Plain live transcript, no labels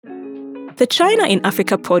The China in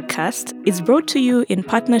Africa podcast is brought to you in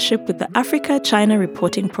partnership with the Africa-China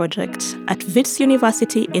Reporting Project at Wits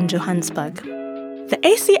University in Johannesburg. The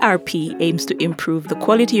ACRP aims to improve the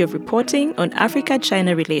quality of reporting on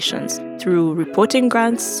Africa-China relations through reporting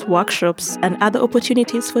grants, workshops, and other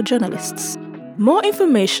opportunities for journalists. More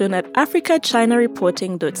information at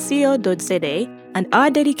africachinareporting.co.za and our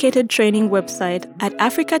dedicated training website at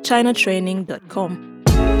africachinatraining.com.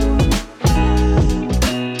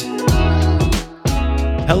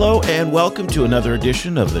 Hello and welcome to another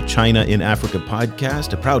edition of the China in Africa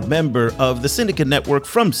podcast, a proud member of the Syndicate Network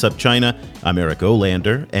from SupChina. I'm Eric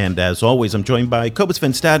Olander, and as always, I'm joined by Cobus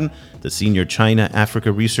Van Staden, the senior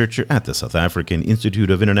China-Africa researcher at the South African Institute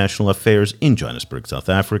of International Affairs in Johannesburg, South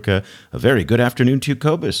Africa. A very good afternoon to you,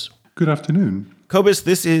 Cobus. Good afternoon. Cobus,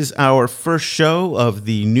 this is our first show of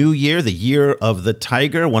the new year, the year of the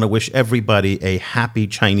tiger. I want to wish everybody a happy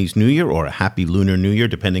Chinese New Year or a happy Lunar New Year,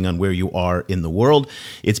 depending on where you are in the world.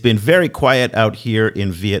 It's been very quiet out here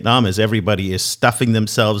in Vietnam as everybody is stuffing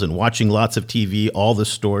themselves and watching lots of TV. All the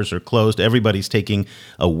stores are closed. Everybody's taking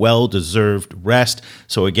a well-deserved rest.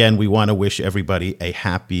 So again, we want to wish everybody a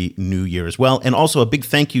happy New Year as well. And also a big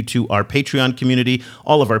thank you to our Patreon community,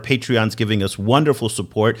 all of our Patreons giving us wonderful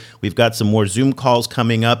support. We've got some more Zoom calls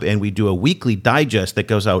coming up, and we do a weekly digest that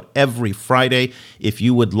goes out every Friday. If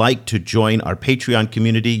you would like to join our Patreon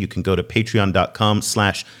community, you can go to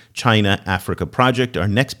patreon.com/China Africa Project. Our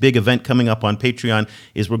next big event coming up on Patreon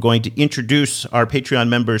is we're going to introduce our Patreon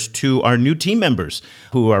members to our new team members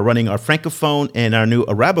who are running our Francophone and our new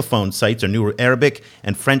Arabophone sites. Our new Arabic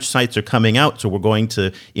and French sites are coming out, so we're going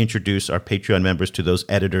to introduce our Patreon members to those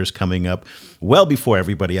editors coming up well before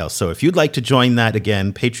everybody else. So if you'd like to join that,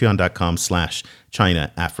 again,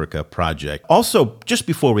 patreon.com/China Africa Project. Also, just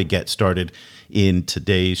before we get started in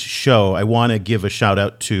today's show, I want to give a shout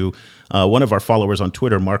out to one of our followers on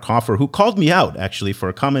Twitter, Mark Hoffer, who called me out actually for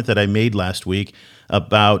a comment that I made last week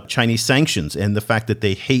about Chinese sanctions and the fact that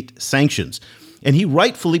they hate sanctions. And he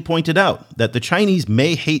rightfully pointed out that the Chinese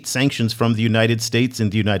may hate sanctions from the United States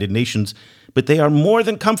and the United Nations, but they are more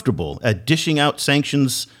than comfortable at dishing out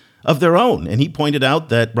sanctions of their own. And he pointed out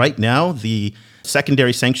that right now, the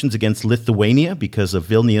secondary sanctions against Lithuania because of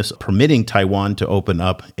Vilnius permitting Taiwan to open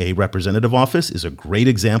up a representative office is a great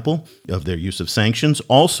example of their use of sanctions.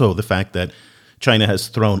 Also, the fact that China has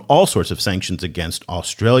thrown all sorts of sanctions against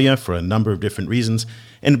Australia for a number of different reasons.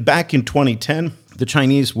 And back in 2010, the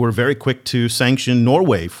Chinese were very quick to sanction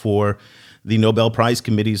Norway for the Nobel Prize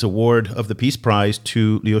Committee's award of the Peace Prize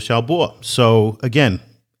to Liu Xiaobo. So again,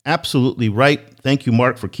 absolutely right. Thank you,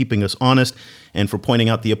 Mark, for keeping us honest and for pointing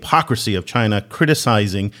out the hypocrisy of China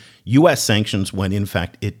criticizing U.S. sanctions when, in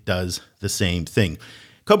fact, it does the same thing.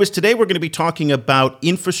 Cobus, today we're going to be talking about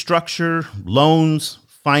infrastructure, loans,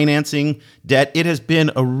 financing, debt. It has been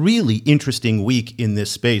a really interesting week in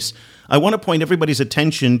this space. I want to point everybody's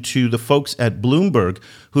attention to the folks at Bloomberg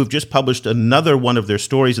who have just published another one of their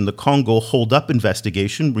stories in the Congo hold-up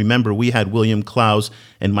investigation. Remember, we had William Klaus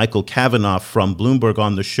and Michael Kavanagh from Bloomberg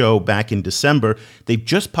on the show back in December. They've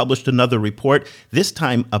just published another report, this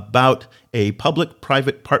time about a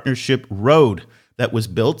public-private partnership road that was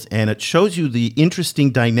built, and it shows you the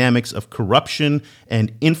interesting dynamics of corruption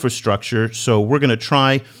and infrastructure. So we're going to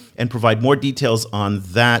try and provide more details on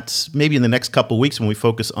that maybe in the next couple of weeks when we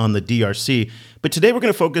focus on the DRC. But today we're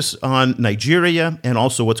going to focus on Nigeria and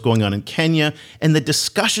also what's going on in Kenya and the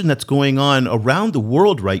discussion that's going on around the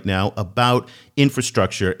world right now about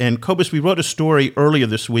infrastructure. And Cobus, we wrote a story earlier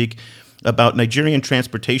this week about Nigerian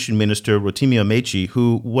Transportation Minister Rotimi Amechi,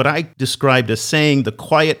 who what I described as saying the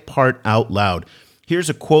quiet part out loud. Here's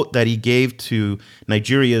a quote that he gave to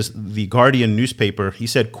Nigeria's The Guardian newspaper. He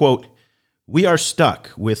said, quote, "We are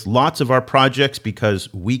stuck with lots of our projects because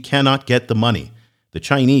we cannot get the money. The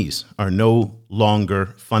Chinese are no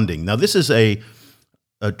longer funding." Now, this is a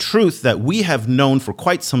truth that we have known for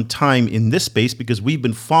quite some time in this space because we've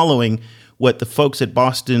been following what the folks at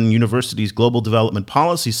Boston University's Global Development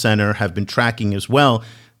Policy Center have been tracking as well,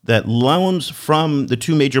 that loans from the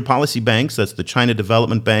two major policy banks, that's the China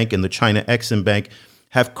Development Bank and the China Exim Bank,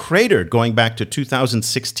 have cratered going back to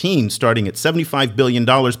 2016, starting at $75 billion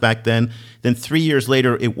back then. Then 3 years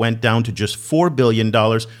later, it went down to just $4 billion.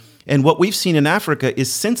 And what we've seen in Africa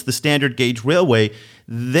is since the standard gauge railway,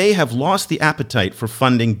 they have lost the appetite for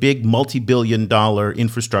funding big multi-billion-dollar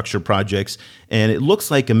infrastructure projects. And it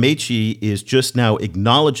looks like Amechi is just now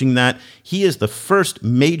acknowledging that. He is the first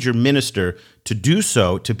major minister to do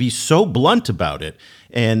so, to be so blunt about it.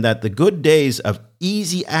 and that the good days of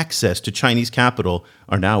easy access to Chinese capital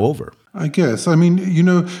are now over. I guess. I mean,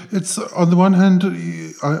 it's on the one hand,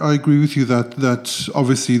 I agree with you that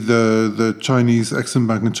obviously the Chinese Exim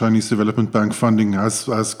Bank and Chinese Development Bank funding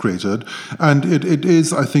has created, and it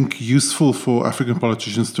is, I think, useful for African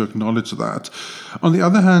politicians to acknowledge that. On the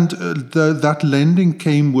other hand, that lending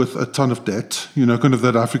came with a ton of debt, kind of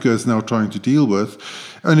that Africa is now trying to deal with.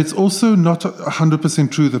 And it's also not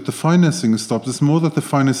 100% true that the financing has stopped. It's more that the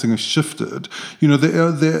financing has shifted.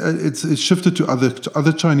 It's shifted to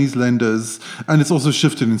other Chinese lenders, and it's also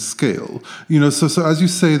shifted in scale. So as you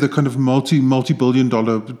say, the kind of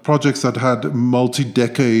multi-billion-dollar projects that had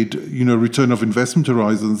multi-decade, return of investment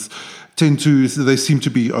horizons they seem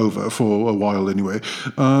to be over for a while anyway.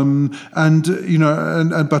 But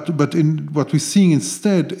in what we're seeing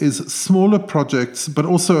instead is smaller projects, but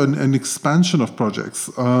also an expansion of projects,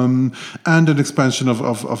 and an expansion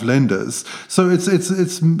of lenders. So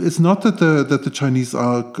it's not that the Chinese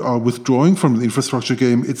are withdrawing from the infrastructure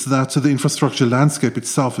game, it's that the infrastructure landscape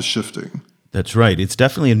itself is shifting. That's right. It's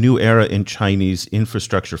definitely a new era in Chinese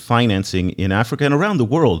infrastructure financing in Africa and around the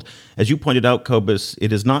world. As you pointed out, Cobus,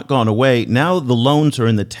 it has not gone away. Now the loans are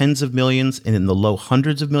in the tens of millions and in the low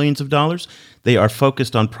hundreds of millions of dollars. They are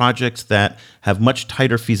focused on projects that have much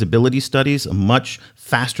tighter feasibility studies, a much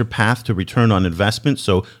faster path to return on investment.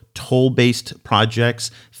 So toll-based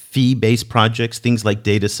projects, fee-based projects, things like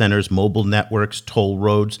data centers, mobile networks, toll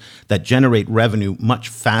roads that generate revenue much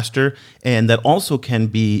faster and that also can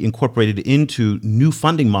be incorporated into new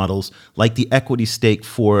funding models like the equity stake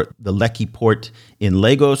for the Lekki port in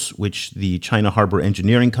Lagos, which the China Harbor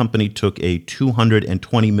Engineering Company took a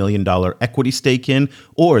 $220 million equity stake in,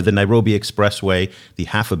 or the Nairobi Expressway, the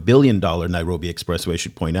 $500 million Nairobi Expressway, I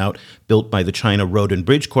should point out, built by the China Road and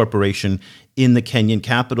Bridge Corporation in the Kenyan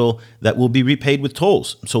capital that will be repaid with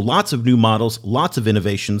tolls. So lots of new models, lots of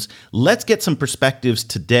innovations. Let's get some perspectives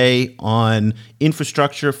today on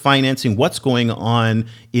infrastructure, financing, what's going on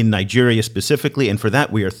in Nigeria specifically. And for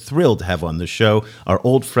that, we are thrilled to have on the show our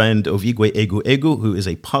old friend Ovigwe Egu, who is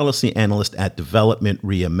a policy analyst at Development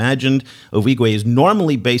Reimagined. Ovigwe is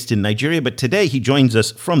normally based in Nigeria, but today he joins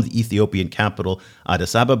us from the Ethiopian capital,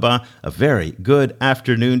 Addis Ababa. A very good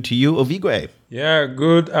afternoon to you, Ovigwe. Yeah,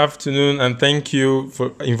 good afternoon, and thank you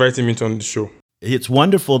for inviting me on the show. It's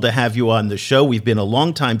wonderful to have you on the show. We've been a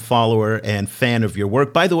longtime follower and fan of your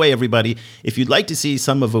work. By the way, everybody, if you'd like to see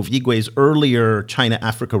some of Ovigwe's earlier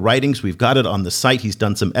China-Africa writings, we've got it on the site. He's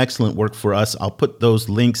done some excellent work for us. I'll put those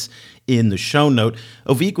links in the show note.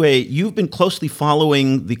 Ovigwe, you've been closely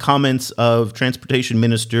following the comments of Transportation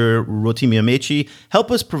Minister Rotimi Amechi. Help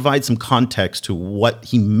us provide some context to what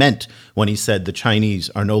he meant when he said the Chinese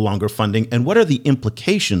are no longer funding, and what are the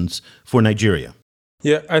implications for Nigeria?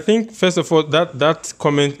 Yeah, I think, first of all, that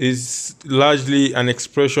comment is largely an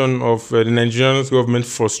expression of the Nigerian government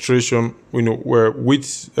frustration,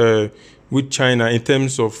 with China in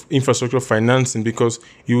terms of infrastructure financing, because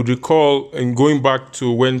you would recall, in going back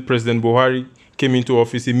to when President Buhari came into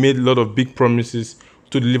office, he made a lot of big promises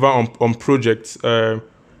to deliver on projects that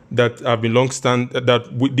have been long-standing, that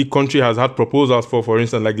the country has had proposals for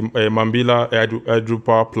instance, like the Mambila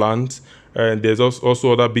hydropower plant. There's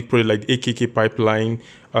also other big projects like the AKK pipeline.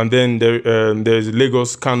 And then there's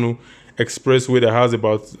Lagos-Kano Expressway that has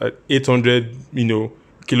about 800,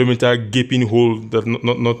 kilometer gaping hole that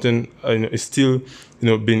nothing is still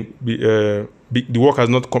the work has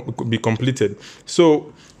not be completed.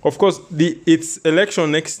 So of course it's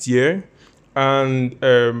election next year, and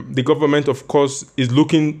the government of course is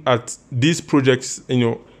looking at these projects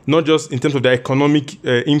not just in terms of the economic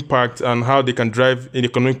impact and how they can drive in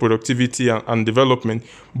economic productivity and development,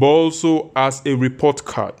 but also as a report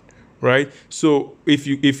card. Right. So if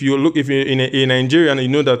you're in Nigeria and you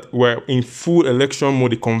know that we're in full election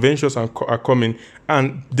mode, the conventions are coming,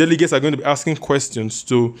 and delegates are going to be asking questions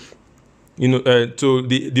to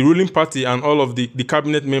the ruling party and all of the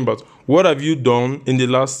cabinet members. What have you done in the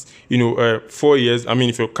last 4 years? I mean,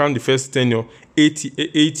 if you count the first tenure,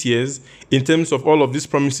 8 years, in terms of all of these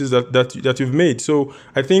promises that you've made. So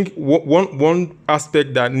I think one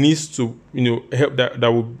aspect that needs to help that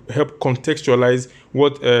will help contextualize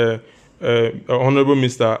what Honorable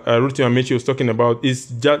Mr. Rotimi Amechi was talking about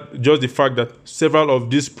is just the fact that several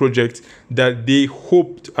of these projects that they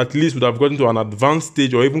hoped at least would have gotten to an advanced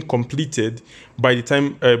stage or even completed by the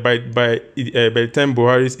time by the time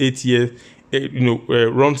Buhari's 8 year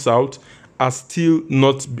runs out are still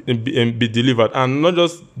not be delivered. And not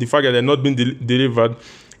just the fact that they're not being delivered,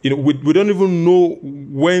 we don't even know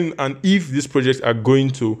when and if these projects are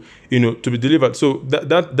going to to be delivered. So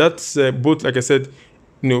that's both, like I said,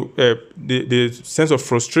 the sense of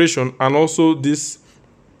frustration and also this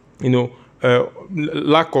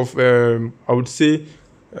lack of, I would say,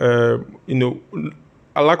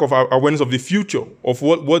 a lack of awareness of the future, of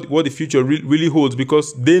what the future really holds,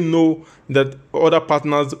 because they know that other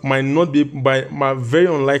partners might very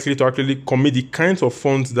unlikely to actually commit the kinds of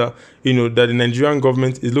funds that that the Nigerian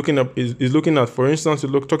government is looking at. For instance,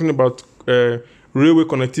 talking about railway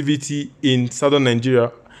connectivity in southern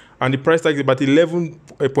Nigeria, and the price tag is about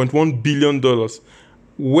 $11.1 billion.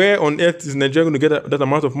 Where on earth is Nigeria going to get that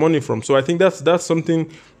amount of money from? So I think that's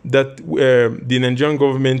something that the Nigerian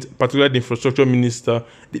government, particularly the infrastructure minister,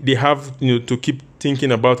 they have to keep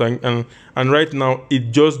thinking about. And right now,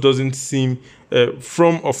 it just doesn't seem,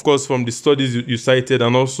 from the studies you cited,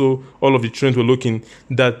 and also all of the trends we're looking,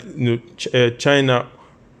 that China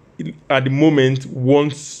at the moment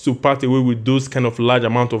wants to part away with those kind of large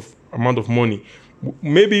amount of money.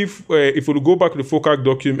 Maybe if we go back to the FOCAC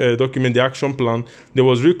document, the action plan, there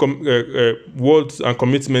was words and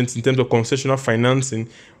commitments in terms of concessional financing,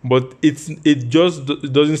 but it just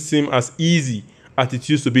doesn't seem as easy as it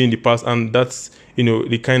used to be in the past, and that's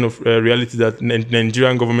the kind of reality that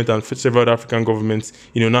Nigerian government and several African governments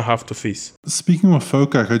now have to face. Speaking of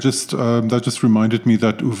FOCAC, that just reminded me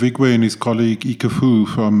that Uvigwe and his colleague Ike Fu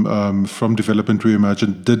from Development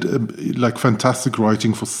Reimagined did fantastic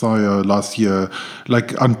writing for SIRE last year,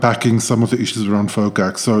 unpacking some of the issues around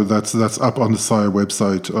FOCAC. So that's up on the SIRE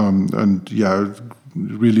website, and yeah,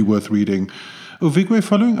 really worth reading. Uvigwe,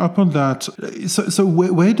 following up on that, so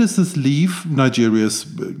where does this leave Nigeria's,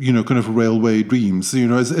 kind of railway dreams?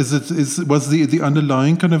 Was the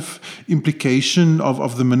underlying kind of implication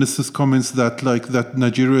of the minister's comments that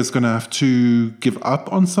Nigeria is going to have to give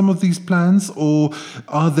up on some of these plans, or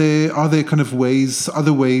are there kind of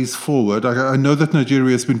other ways forward? I know that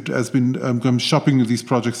Nigeria has been shopping with these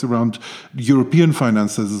projects around European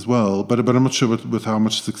finances as well, but I'm not sure with how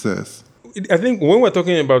much success. I think when we're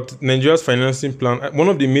talking about Nigeria's financing plan, one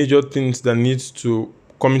of the major things that needs to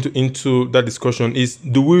come into that discussion is,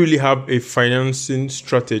 do we really have a financing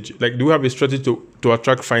strategy? Do we have a strategy to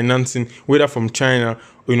attract financing, whether from China,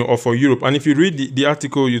 or for Europe? And if you read the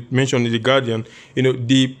article you mentioned in The Guardian,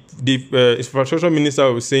 the infrastructure minister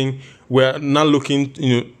was saying we're now looking,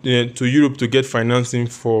 to Europe to get financing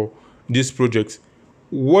for this project.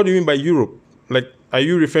 What do you mean by Europe? Are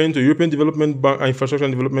you referring to European Development Bank, Infrastructure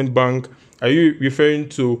and Development Bank? Are you referring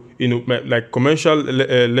to, commercial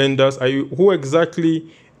lenders? Who exactly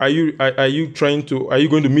are you going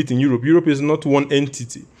to meet in Europe? Europe is not one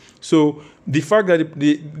entity. So the fact that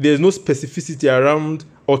there's no specificity around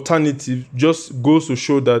alternative just goes to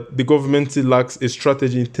show that the government still lacks a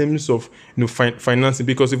strategy in terms of financing.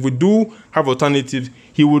 Because if we do have alternatives,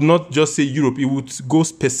 he would not just say Europe. He would go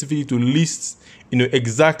specifically to list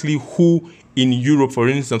exactly who in Europe, for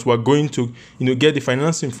instance, we're going to get the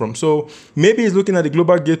financing from. So maybe he's looking at the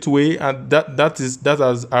global gateway, and that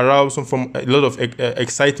has aroused a lot of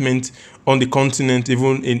excitement on the continent,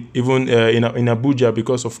 even in Abuja,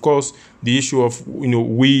 because of course the issue of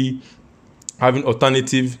we having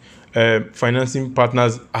alternative financing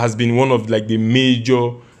partners has been one of the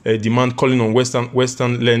major demand, calling on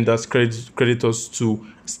Western lenders, creditors to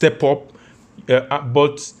step up,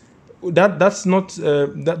 but it's not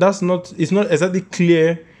exactly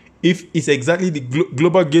clear if it's exactly the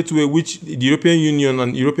global gateway which the European Union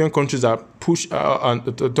and European countries are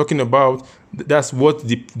talking about. That's what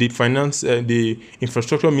the finance the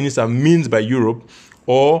infrastructure minister means by Europe,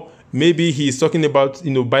 or maybe he's talking about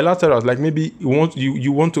bilaterals, maybe you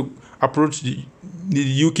want to approach the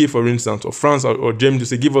UK, for instance, or France or Germany to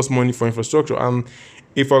say give us money for infrastructure. And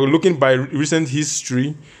if we're looking by recent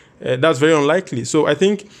history, that's very unlikely. So I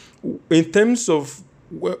think, in terms of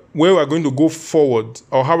where we're going to go forward,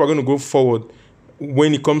 or how we're going to go forward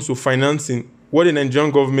when it comes to financing, what the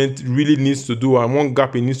Nigerian government really needs to do, and one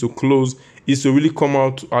gap it needs to close, is to really come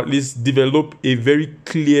out to at least develop a very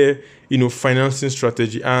clear, financing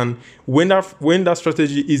strategy. And when that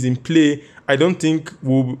strategy is in play, I don't think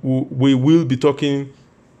we will be talking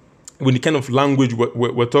with the kind of language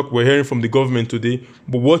we're hearing from the government today,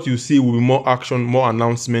 but what you see will be more action, more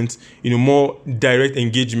announcements, more direct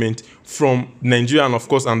engagement from Nigeria, and of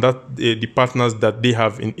course, and that the partners that they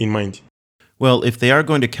have in mind. Well, if they are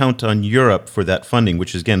going to count on Europe for that funding,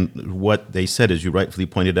 which is, again, what they said, as you rightfully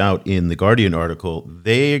pointed out in the Guardian article,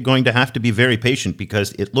 they're going to have to be very patient,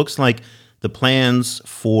 because it looks like the plans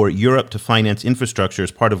for Europe to finance infrastructure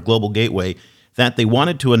as part of Global Gateway that they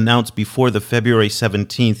wanted to announce before the February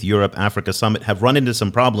 17th Europe-Africa summit have run into some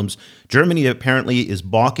problems. Germany apparently is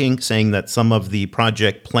balking, saying that some of the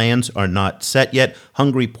project plans are not set yet.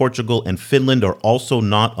 Hungary, Portugal, and Finland are also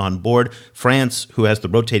not on board. France, who has the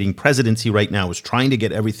rotating presidency right now, is trying to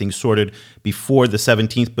get everything sorted before the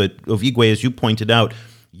 17th. But Ovigwe, as you pointed out,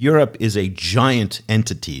 Europe is a giant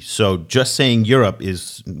entity. So just saying Europe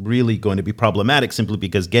is really going to be problematic simply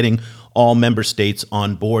because getting all member states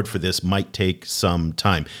on board for this might take some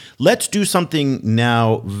time. Let's do something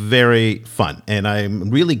now very fun. And I'm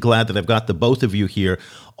really glad that I've got the both of you here.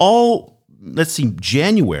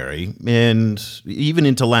 January and even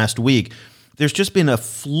into last week, there's just been a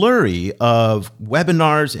flurry of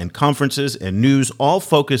webinars and conferences and news all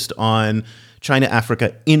focused on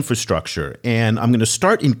China-Africa infrastructure. And I'm going to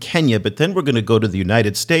start in Kenya, but then we're going to go to the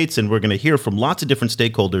United States, and we're going to hear from lots of different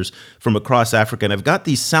stakeholders from across Africa. And I've got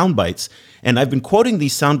these sound bites, and I've been quoting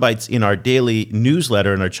these sound bites in our daily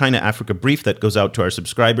newsletter, in our China-Africa brief that goes out to our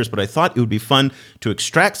subscribers. But I thought it would be fun to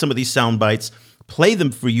extract some of these sound bites, play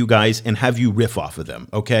them for you guys, and have you riff off of them,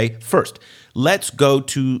 okay? First, let's go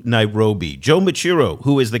to Nairobi. Joe Muchiro,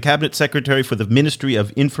 who is the Cabinet Secretary for the Ministry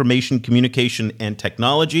of Information, Communication, and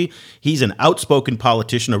Technology. He's an outspoken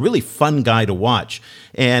politician, a really fun guy to watch.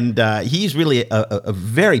 And he's really a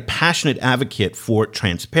very passionate advocate for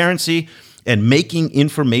transparency and making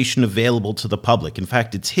information available to the public. In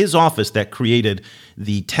fact, it's his office that created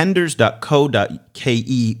the tenders.co.ke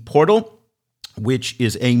portal, which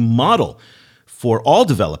is a model for all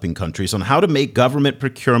developing countries on how to make government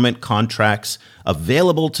procurement contracts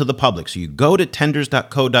available to the public. So you go to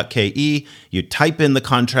tenders.co.ke, you type in the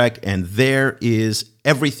contract, and there is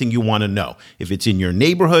everything you want to know. If it's in your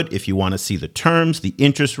neighborhood, if you want to see the terms, the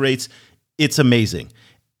interest rates, it's amazing.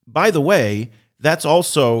 By the way, that's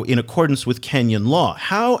also in accordance with Kenyan law.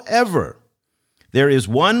 However, there is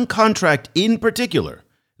one contract in particular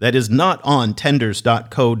that is not on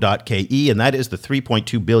tenders.co.ke, and that is the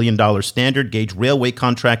 $3.2 billion standard gauge railway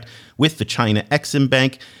contract with the China Exim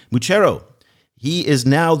Bank. Muchiro, he is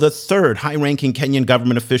now the third high-ranking Kenyan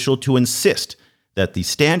government official to insist that the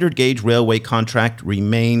standard gauge railway contract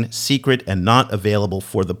remain secret and not available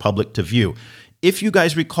for the public to view. If you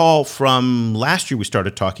guys recall from last year, we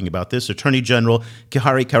started talking about this. Attorney General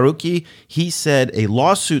Kihara Kariuki, he said a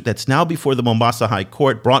lawsuit that's now before the Mombasa High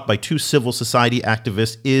Court brought by two civil society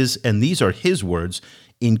activists is, and these are his words,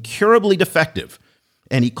 incurably defective.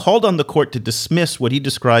 And he called on the court to dismiss what he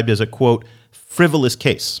described as a, quote, frivolous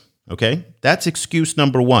case. Okay, that's excuse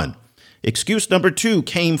number one. Excuse number two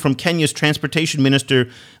came from Kenya's Transportation Minister,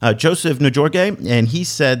 Joseph Njoroge, and he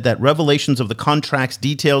said that revelations of the contract's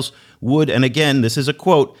details would, and again, this is a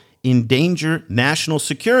quote, endanger national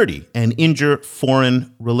security and injure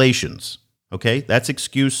foreign relations. Okay, that's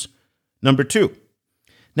excuse number two.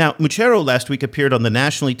 Now, Muchiro last week appeared on the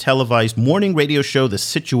nationally televised morning radio show The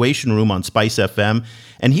Situation Room on Spice FM,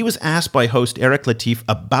 and he was asked by host Eric Latif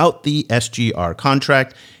about the SGR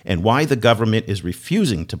contract and why the government is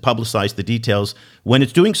refusing to publicize the details when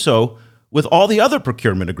it's doing so with all the other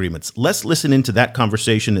procurement agreements. Let's listen into that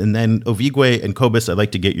conversation, and then Ovigwe and Kobus, I'd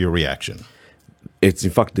like to get your reaction. It's,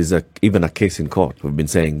 in fact, there's even a case in court. We've been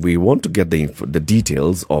saying we want to get the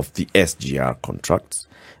details of the SGR contracts,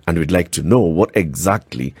 and we'd like to know what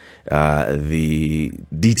exactly the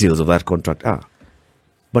details of that contract are.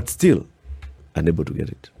 But still, unable to get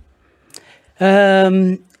it.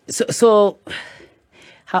 So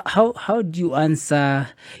how do you answer?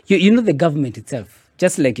 You know the government itself,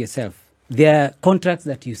 just like yourself. There are contracts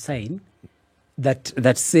that you sign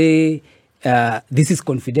that say this is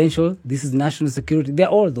confidential, this is national security. There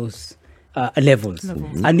are all those levels.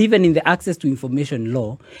 Mm-hmm. And even in the access to information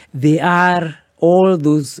law, there are all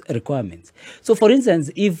those requirements. So, for instance,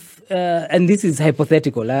 if, and this is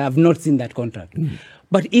hypothetical, I have not seen that contract,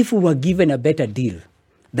 but if we were given a better deal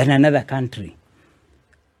than another country,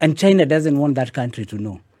 and China doesn't want that country to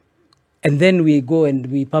know, and then we go and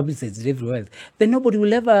we publicize it everywhere, then nobody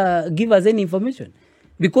will ever give us any information.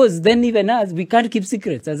 Because then even us, we can't keep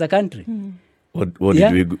secrets as a country. What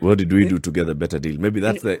did we do to get a better deal? Maybe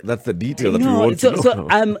that's the detail that we want to know. So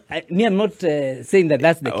I'm not saying that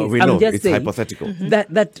that's the case. I'm just it's saying hypothetical.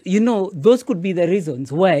 That those could be the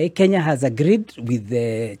reasons why Kenya has agreed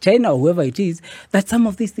with China or whoever it is that some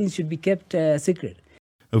of these things should be kept secret.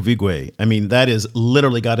 Ovigwe, I mean, that is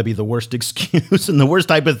literally got to be the worst excuse and the worst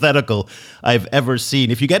hypothetical I've ever seen.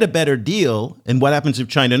 If you get a better deal, and what happens if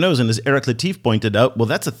China knows? And as Eric Latif pointed out, well,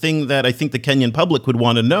 that's a thing that I think the Kenyan public would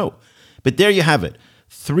want to know. But there you have it.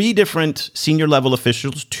 3 different senior level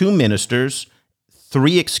officials, 2 ministers,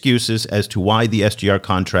 3 excuses as to why the SGR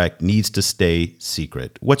contract needs to stay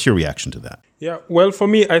secret. What's your reaction to that? Yeah, well, for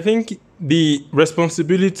me, I think the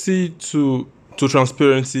responsibility to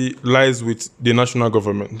transparency lies with the national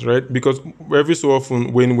government, right? Because every so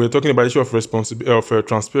often, when we're talking about the issue of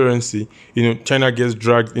transparency, China gets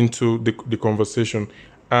dragged into the conversation.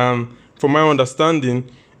 From my understanding,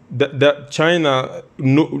 that China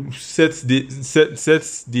sets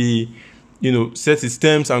its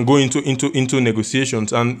terms and go into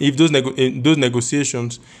negotiations, and if those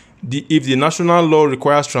negotiations, if the national law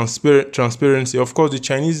requires transparency, of course the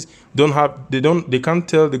Chinese they can't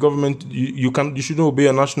tell the government you shouldn't obey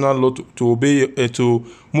a national law to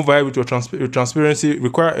move ahead with your transparency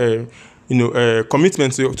require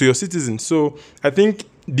commitment to your citizens. So I think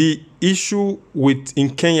the issue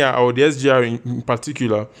in Kenya, or the SGR in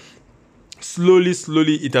particular, slowly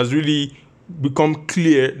it has really become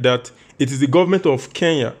clear that it is the government of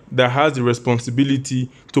Kenya that has the responsibility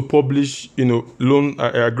to publish, loan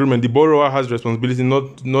agreement. The borrower has responsibility,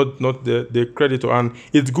 not the creditor. And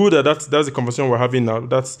it's good that's the conversation we're having now.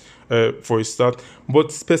 That's for a start.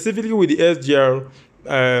 But specifically with the SGR,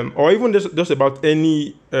 or even just about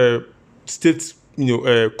any state,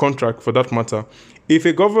 contract for that matter, if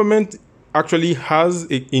a government actually has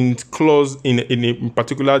a clause in a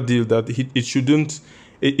particular deal that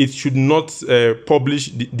it should not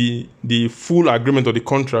publish the full agreement or the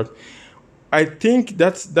contract, I think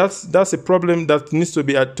that's a problem that needs to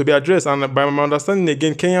be addressed. And by my understanding,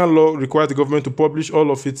 again, Kenyan law requires the government to publish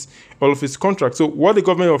all of its contracts. So what the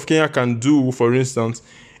government of Kenya can do, for instance,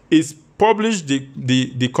 is publish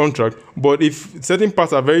the contract, but if certain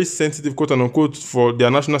parts are very sensitive, quote unquote, for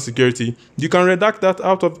their national security, you can redact that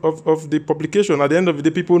out of the publication. At the end of the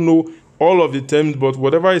day, people know all of the terms, but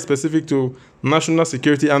whatever is specific to national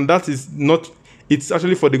security, and that is not, it's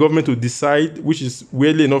actually for the government to decide, which is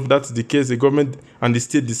weirdly enough, that's the case. The government and the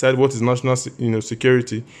state decide what is national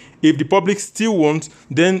security. If the public still wants,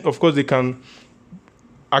 then of course they can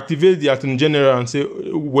activate the Attorney General and say,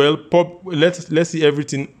 well, let's see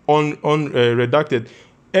everything redacted.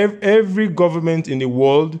 Every government in the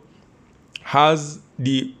world has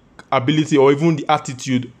the ability or even the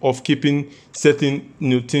attitude of keeping certain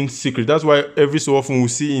things secret. That's why every so often we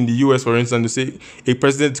see in the US, for instance, they say a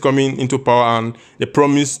president coming into power and they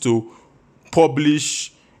promise to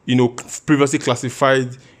publish previously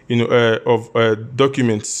classified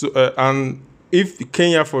documents. So, and if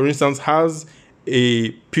Kenya, for instance, has a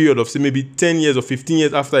period of say maybe 10 years or 15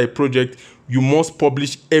 years after a project, you must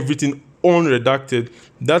publish everything unredacted.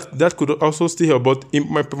 That could also still help. But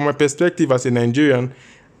from my perspective as a Nigerian,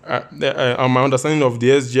 on my understanding of the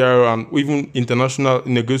SGR and even international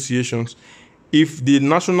negotiations, if the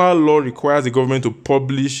national law requires the government to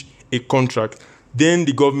publish a contract, then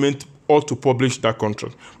the government ought to publish that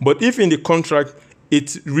contract. But if in the contract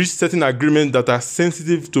it reached certain agreements that are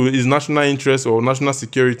sensitive to its national interest or national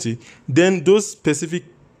security, then those specific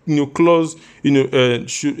clause can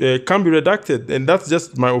be redacted. And that's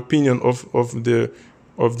just my opinion of the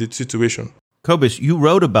situation. Cobus, you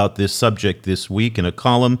wrote about this subject this week in a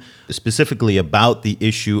column, specifically about the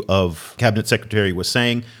issue of Cabinet Secretary was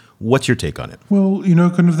saying. What's your take on it? Well,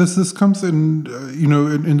 kind of this comes in,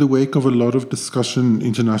 in the wake of a lot of discussion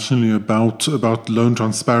internationally about loan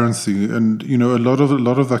transparency, and a lot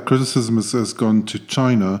of that criticism has gone to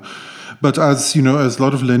China. But as a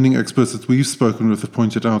lot of lending experts that we've spoken with have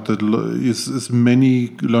pointed out, that as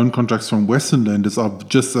many loan contracts from Western lenders are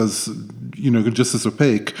just as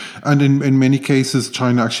opaque, and in many cases,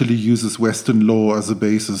 China actually uses Western law as a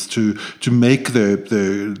basis to make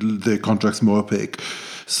their contracts more opaque.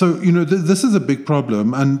 So this is a big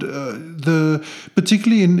problem, and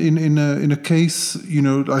particularly in a case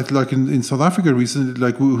like in South Africa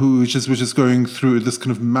recently, which is going through this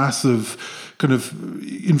kind of massive kind of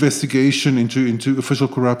investigation into official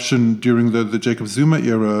corruption during the Jacob Zuma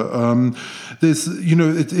era. There's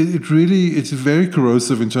it's very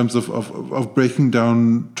corrosive in terms of breaking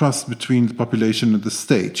down trust between the population and the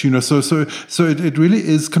state. So it really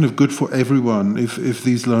is kind of good for everyone if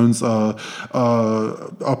these loans are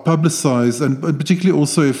publicized, and particularly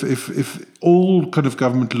also if all kind of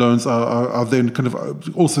government loans are then kind of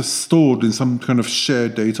also stored in some kind of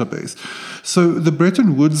shared database. So the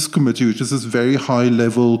Bretton Woods Committee, which is this very high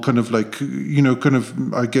level kind of I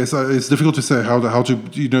guess it's difficult to say how to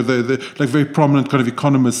they're like very prominent kind of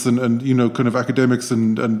economists and kind of academics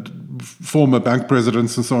and former bank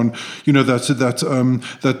presidents and so on,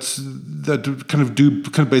 that kind of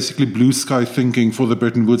basically blue sky thinking for the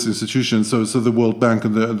Bretton Woods institutions. So the World Bank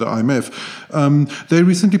and the IMF. They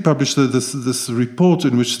recently published this report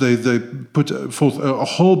in which they put forth a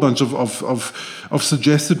whole bunch of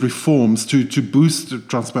suggested reforms to boost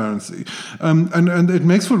transparency, and it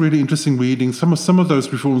makes for really interesting reading. Some of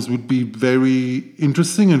those reforms would be very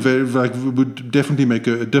interesting and would definitely make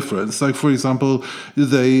a difference. Like, for example,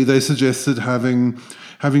 they suggested having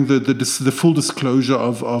the full disclosure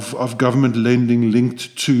of government lending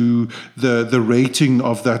linked to the rating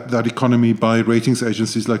of that economy by ratings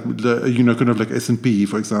agencies like like S&P,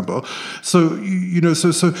 for example. So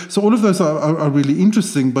all of those are really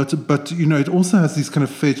interesting, but it also has these kind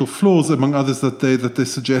of fatal flaws, among others, that they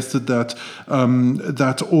suggested that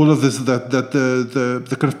all of this that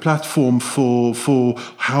the kind of platform for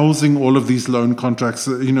housing all of these loan contracts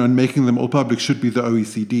and making them all public should be the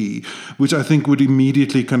OECD, which I think would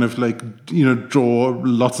immediately kind of draw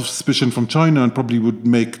lots of suspicion from China and probably would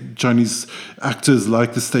make Chinese actors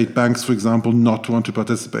like the state banks, for example, not want to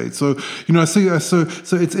participate. So I see. So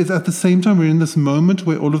it's at the same time we're in this moment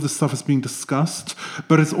where all of this stuff is being discussed,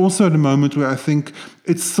 but it's also at a moment where I think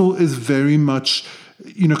it still is very much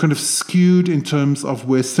kind of skewed in terms of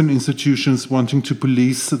Western institutions wanting to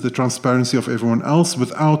police the transparency of everyone else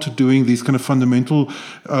without doing these kind of fundamental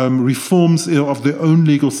reforms of their own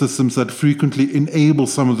legal systems that frequently enable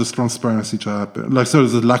some of this transparency to happen. There's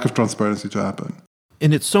a lack of transparency to happen.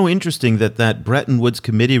 And it's so interesting that Bretton Woods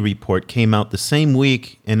Committee report came out the same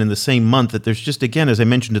week and in the same month, that there's just, again, as I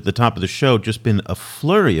mentioned at the top of the show, just been a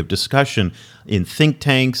flurry of discussion in think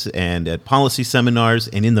tanks and at policy seminars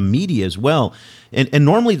and in the media as well. And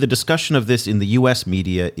normally the discussion of this in the U.S.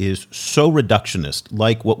 media is so reductionist,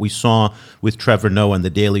 like what we saw with Trevor Noah on The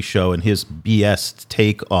Daily Show and his BS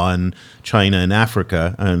take on China and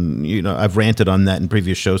Africa. And, I've ranted on that in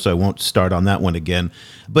previous shows, so I won't start on that one again.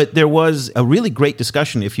 But there was a really great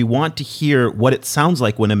discussion. If you want to hear what it sounds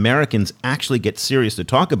like when Americans actually get serious to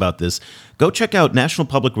talk about this, go check out National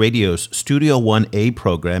Public Radio's Studio 1A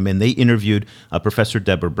program, and they interviewed Professor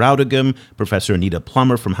Deborah Browdigam, Professor Anita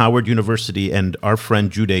Plummer from Howard University, and our friend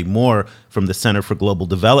Jude Moore from the Center for Global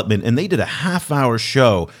Development. And they did a half-hour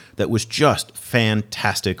show that was just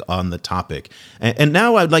fantastic on the topic. And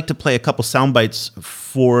now I'd like to play a couple sound bites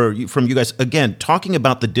from you guys, again, talking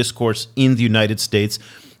about the discourse in the United States,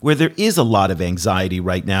 where there is a lot of anxiety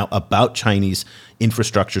right now about Chinese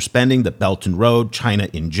infrastructure spending, the Belt and Road, China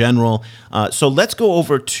in general. So let's go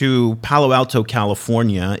over to Palo Alto,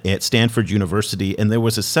 California at Stanford University. And there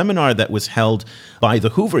was a seminar that was held by the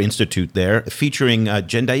Hoover Institute there featuring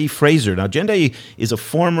Jendai Fraser. Now, Jendai is a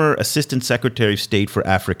former Assistant Secretary of State for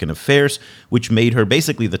African Affairs, which made her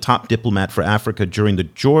basically the top diplomat for Africa during the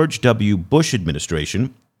George W. Bush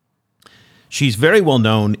administration. She's very well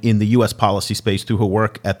known in the U.S. policy space through her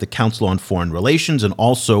work at the Council on Foreign Relations and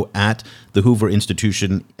also at the Hoover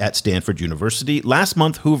Institution at Stanford University. Last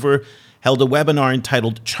month, Hoover held a webinar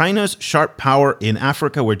entitled China's Sharp Power in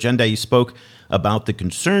Africa, where Jendai spoke about the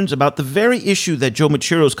concerns about the very issue that Joe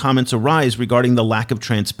Machero's comments arise regarding the lack of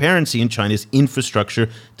transparency in China's infrastructure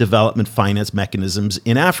development finance mechanisms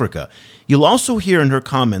in Africa. You'll also hear in her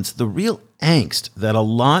comments the real angst that a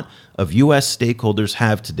lot of U.S. stakeholders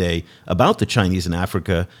have today about the Chinese in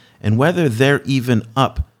Africa and whether they're even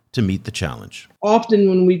up to meet the challenge. Often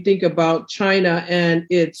when we think about China and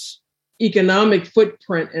its economic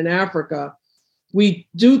footprint in Africa, we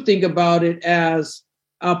do think about it as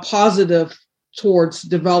a positive towards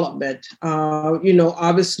development.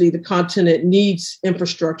 Obviously the continent needs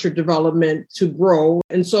infrastructure development to grow.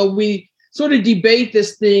 And so we sort of debate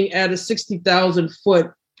this thing at a 60,000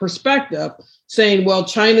 foot perspective, saying, well,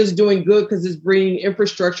 China's doing good because it's bringing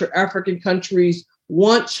infrastructure. African countries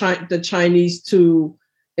want the Chinese to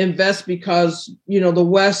invest because, the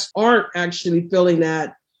West aren't actually filling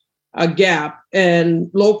that gap, and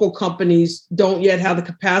local companies don't yet have the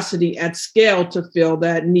capacity at scale to fill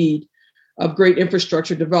that need of great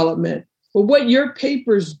infrastructure development. But what your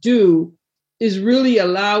papers do is really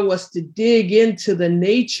allow us to dig into the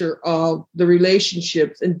nature of the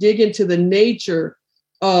relationships and dig into the nature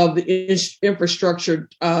of the infrastructure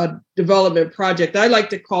development project. I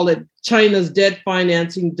like to call it China's debt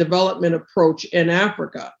financing development approach in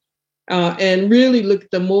Africa, and really look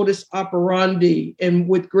at the modus operandi and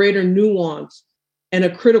with greater nuance and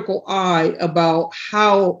a critical eye about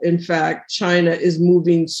how, in fact, China is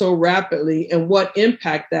moving so rapidly and what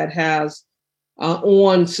impact that has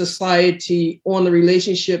on society, on the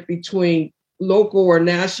relationship between local or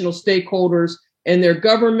national stakeholders and their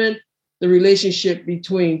government, the relationship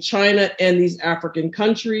between China and these African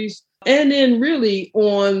countries, And then really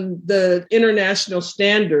on the international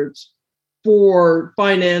standards for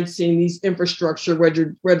financing these infrastructure,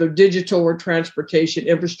 whether digital or transportation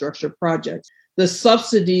infrastructure projects. The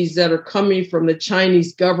subsidies that are coming from the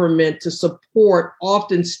Chinese government to support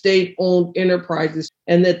often state-owned enterprises,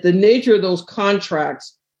 and that the nature of those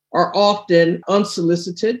contracts are often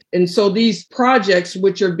unsolicited. And so these projects,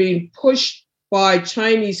 which are being pushed by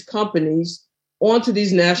Chinese companies onto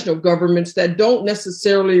these national governments that don't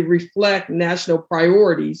necessarily reflect national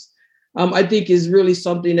priorities, I think is really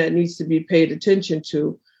something that needs to be paid attention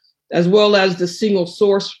to, as well as the single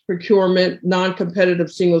source procurement,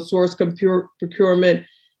 non-competitive single source procurement,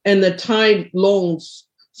 and the timed loans,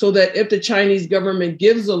 so that if the Chinese government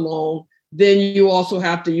gives a loan, then you also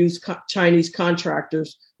have to use Chinese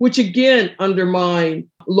contractors, which again undermine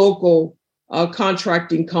local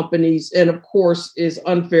contracting companies and of course is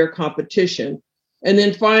unfair competition. And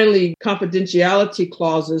then finally, confidentiality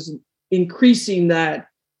clauses, increasing that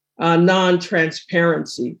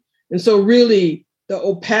non-transparency. And so really the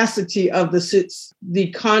opacity of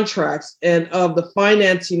the contracts and of the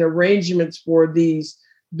financing arrangements for these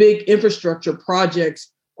big infrastructure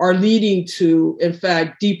projects are leading to, in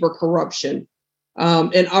fact, deeper corruption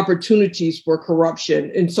and opportunities for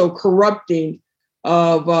corruption. And so corrupting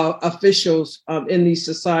of officials in these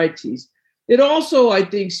societies. It also, I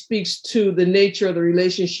think, speaks to the nature of the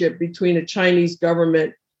relationship between the Chinese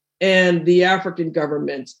government and the African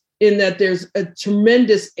government, in that there's a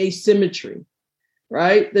tremendous asymmetry,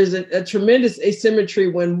 right? There's a tremendous asymmetry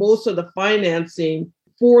when most of the financing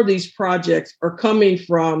for these projects are coming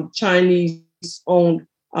from Chinese-owned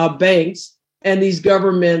banks, and these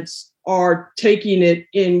governments are taking it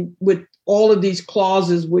in with all of these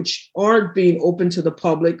clauses which aren't being open to the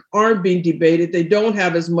public, aren't being debated. They don't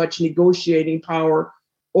have as much negotiating power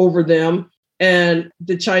over them. And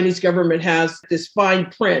the Chinese government has this fine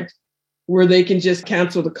print where they can just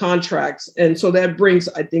cancel the contracts. And so that brings,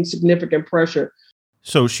 I think, significant pressure.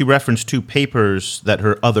 So she referenced two papers that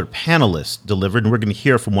her other panelists delivered, and we're going to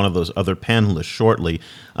hear from one of those other panelists shortly.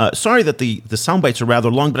 Sorry that the sound bites are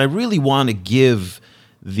rather long, but I really want to give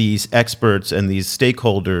these experts and these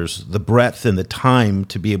stakeholders the breadth and the time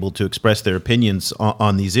to be able to express their opinions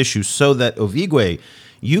on these issues, so that, Ovigwe,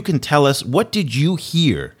 you can tell us, what did you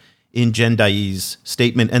hear in Jen Dai's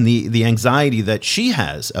statement and the anxiety that she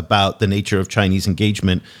has about the nature of Chinese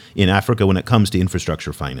engagement in Africa when it comes to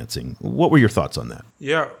infrastructure financing? What were your thoughts on that?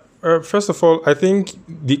 Yeah. First of all, I think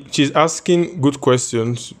she's asking good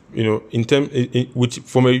questions, which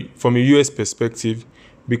from a U.S. perspective,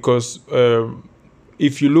 because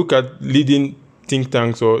if you look at leading think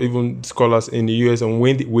tanks or even scholars in the U.S. and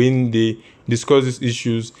when they discuss these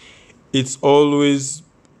issues, it's always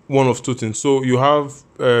one of two things. So you have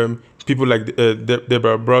people like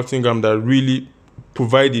Deborah Brautigam that really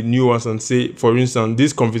provide the nuance and say, for instance,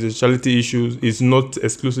 this confidentiality issue is not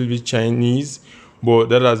exclusively Chinese, but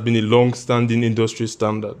that has been a long-standing industry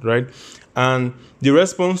standard, right? And the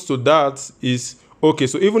response to that is, okay,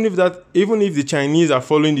 so even if the Chinese are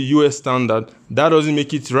following the U.S. standard, that doesn't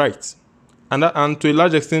make it right, and to a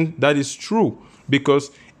large extent that is true,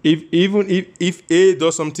 because if A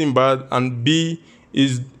does something bad and B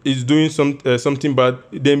is doing something bad,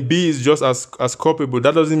 then B is just as culpable.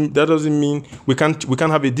 That doesn't mean we can't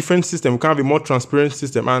have a different system. We can't have a more transparent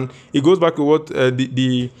system, and it goes back to what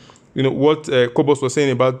what Cobus was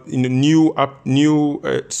saying about new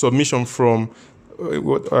submission from.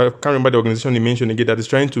 What I can't remember the organization he mentioned again, that is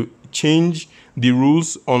trying to change the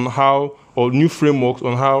rules on how, or new frameworks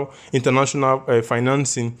on how international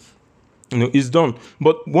financing is done.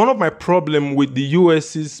 But one of my problem with the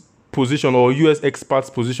US's position, or US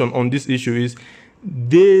experts' position on this issue, is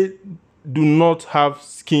they do not have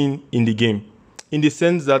skin in the game, in the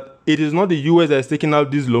sense that it is not the US that is taking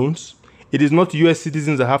out these loans. It is not US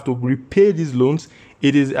citizens that have to repay these loans.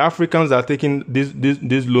 It is Africans that are taking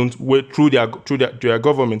these loans through their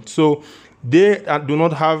government. So they do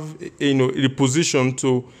not have the position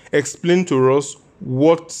to explain to us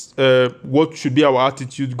what should be our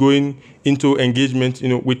attitude going into engagement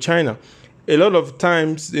with China. A lot of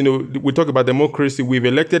times we talk about democracy. We've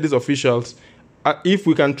elected these officials. If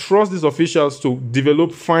we can trust these officials to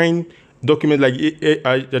develop fine documents like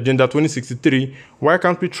Agenda 2063, why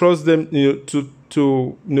can't we trust them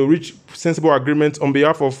to reach sensible agreements on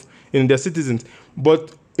behalf of their citizens?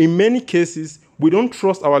 But in many cases, we don't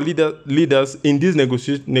trust our leaders in these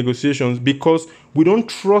negotiations because we don't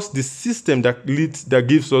trust the system that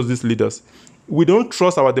gives us these leaders. We don't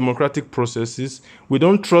trust our democratic processes. We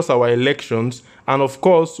don't trust our elections, and of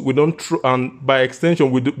course, we don't. And by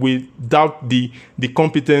extension, we doubt the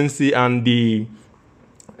competency and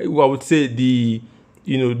I would say the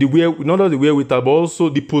not only the wherewithal, but also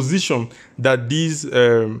the position that these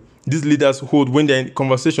leaders hold when they're in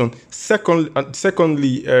conversation.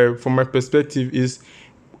 Secondly, from my perspective, is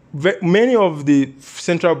many of the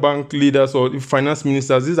central bank leaders or finance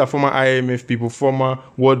ministers, these are former IMF people, former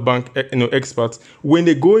World Bank experts. When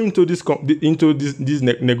they go into these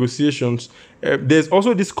negotiations, there's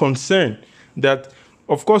also this concern that,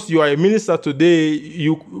 of course, you are a minister today,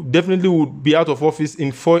 you definitely would be out of office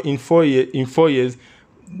in four years.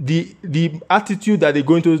 The attitude that they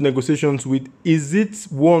go into those negotiations with, is it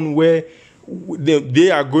one where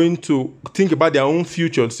they are going to think about their own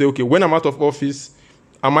future, say, okay, when I'm out of office,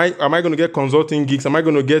 am I going to get consulting gigs? Am I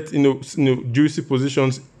going to get juicy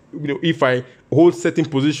positions? If I hold certain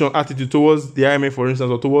position attitude towards the IMF, for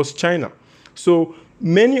instance, or towards China. So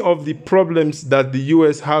many of the problems that the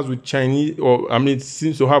US has with Chinese, it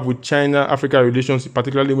seems to have with China-Africa relations,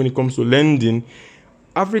 particularly when it comes to lending,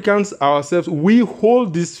 Africans ourselves, we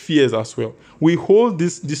hold these fears as well. We hold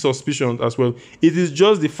these suspicions as well. It is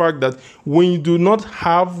just the fact that when you do not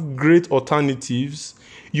have great alternatives,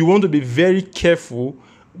 you want to be very careful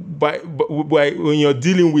by when you're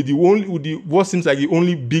dealing with what seems like the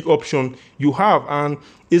only big option you have. And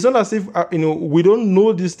it's not as if we don't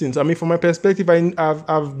know these things. I mean, from my perspective,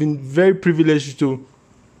 I've been very privileged to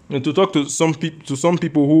talk to some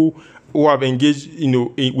people who have engaged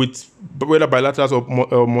with whether bilaterals or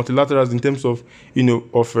multilaterals in terms of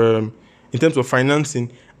in terms of financing.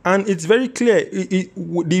 And it's very clear,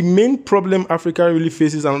 the main problem Africa really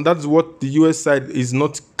faces, and that's what the US side is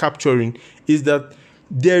not capturing, is that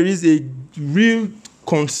there is a real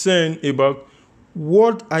concern about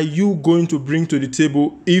what are you going to bring to the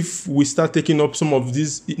table if we start taking up some of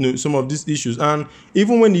these issues. And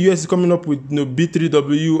even when the US is coming up with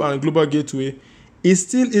B3W and Global Gateway, it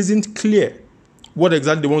still isn't clear what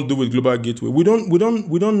exactly they want to do with Global Gateway. We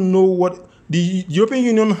don't know what the European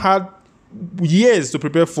Union had years to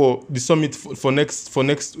prepare for the summit for next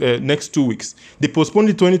 2 weeks. They postponed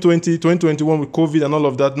it 2020, 2021 with COVID and all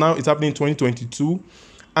of that. Now it's happening in 2022.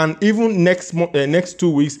 And even next 2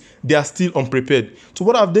 weeks, they are still unprepared. So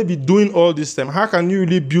what have they been doing all this time? How can you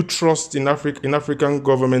really build trust in African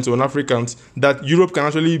governments or in Africans that Europe can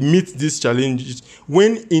actually meet these challenges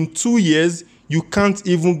when in 2 years you can't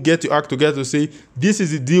even get your act together to say, this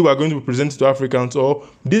is the deal we're going to present to Africans, or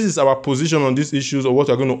this is our position on these issues, or what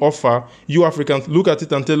we're going to offer. You Africans, look at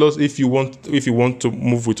it and tell us if you want to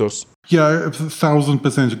move with us. Yeah,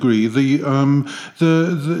 1,000% agree. The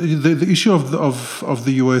issue of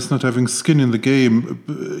the US not having skin in the game,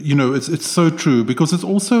 it's so true, because it's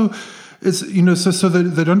also. So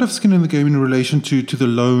they don't have skin in the game in relation to the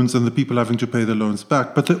loans and the people having to pay the loans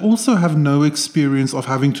back, but they also have no experience of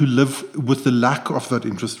having to live with the lack of that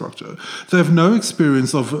infrastructure. They have no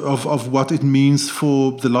experience of what it means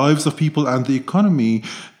for the lives of people and the economy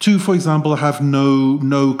to, for example, have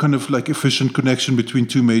no kind of like efficient connection between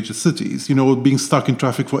two major cities, or being stuck in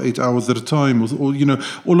traffic for 8 hours at a time, or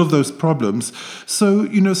all of those problems. So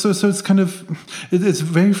it's kind of, it's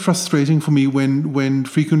very frustrating for me when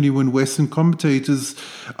frequently Western commentators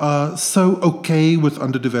are so okay with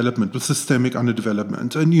underdevelopment, with systemic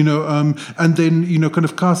underdevelopment, and then kind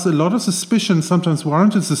of cast a lot of suspicion, sometimes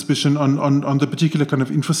warranted suspicion, on the particular kind of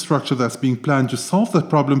infrastructure that's being planned to solve that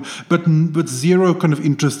problem, but zero kind of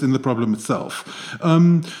interest in the problem itself.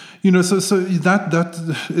 So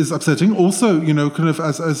that is upsetting. Also, kind of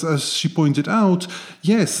as she pointed out,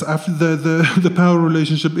 yes, after the power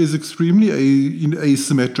relationship is extremely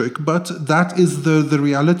asymmetric, but that is the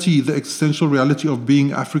reality, the existential reality of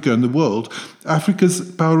being Africa in the world. Africa's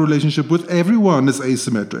power relationship with everyone is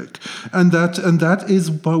asymmetric, and that is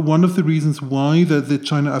one of the reasons why the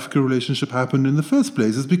China-Africa relationship happened in the first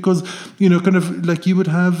place. Is because kind of like you would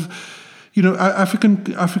have.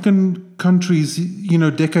 African countries,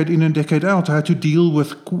 decade in and decade out, had to deal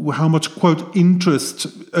with how much, quote, interest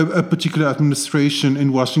a particular administration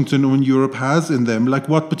in Washington or in Europe has in them, like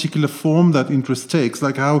what particular form that interest takes,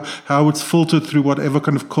 like how it's filtered through whatever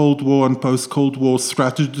kind of Cold War and post-Cold War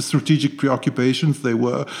strategic preoccupations they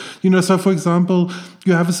were. So for example,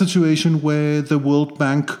 you have a situation where the World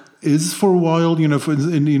Bank is for a while, in the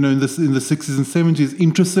 60s and 70s,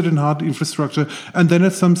 interested in hard infrastructure, and then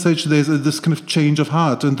at some stage there's this kind of change of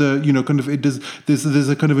heart, and there's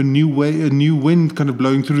a kind of a new wind kind of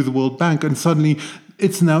blowing through the World Bank, and suddenly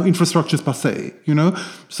it's now infrastructure's passé,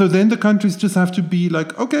 So then the countries just have to be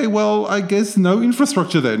like, okay, well, I guess no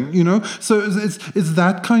infrastructure then, So it's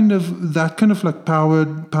that kind of like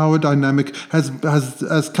power dynamic has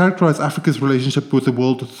characterized Africa's relationship with the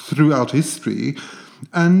world throughout history.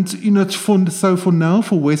 And for now,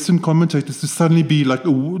 for Western commentators to suddenly be like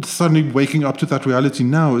suddenly waking up to that reality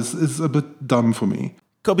now is a bit dumb for me.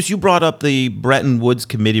 Cobus, you brought up the Bretton Woods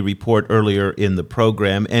Committee report earlier in the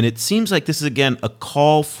program, and it seems like this is, again, a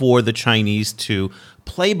call for the Chinese to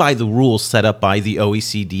play by the rules set up by the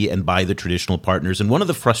OECD and by the traditional partners. And one of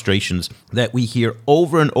the frustrations that we hear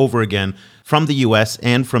over and over again from the US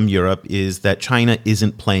and from Europe is that China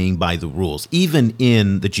isn't playing by the rules. Even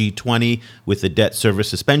in the G20 with the debt service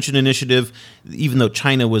suspension initiative, even though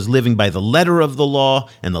China was living by the letter of the law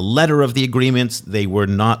and the letter of the agreements, they were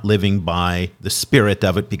not living by the spirit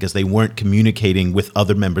of it because they weren't communicating with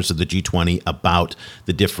other members of the G20 about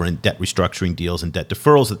the different debt restructuring deals and debt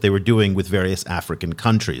deferrals that they were doing with various African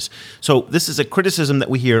countries. So this is a criticism that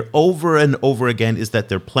we hear over and over again, is that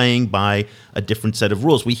they're playing by a different set of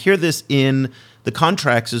rules. We hear this in the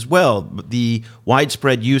contracts as well, the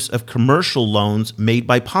widespread use of commercial loans made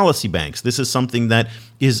by policy banks. This is something that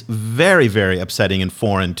is very, very upsetting and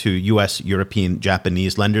foreign to U.S., European,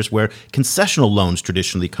 Japanese lenders, where concessional loans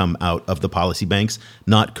traditionally come out of the policy banks,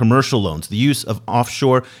 not commercial loans. The use of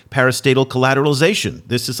offshore parastatal collateralization.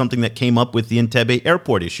 This is something that came up with the Entebbe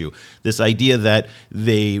airport issue. This idea that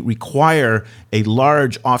they require a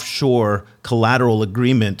large offshore collateral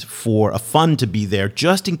agreement for a fund to be there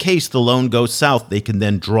just in case the loan goes south. They can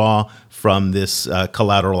then draw from this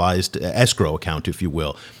collateralized escrow account, if you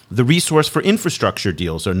will. The resource for infrastructure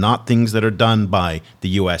deals are not things that are done by the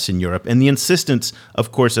U.S. and Europe. And the insistence,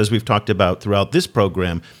 of course, as we've talked about throughout this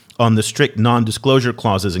program, on the strict non-disclosure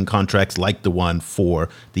clauses in contracts like the one for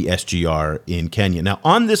the SGR in Kenya. Now,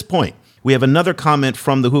 on this point, we have another comment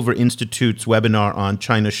from the Hoover Institute's webinar on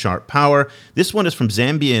China's sharp power. This one is from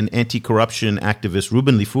Zambian anti-corruption activist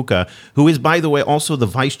Ruben Lifuka, who is, by the way, also the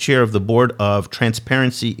vice chair of the board of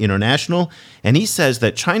Transparency International. And he says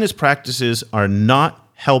that China's practices are not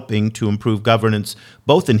helping to improve governance,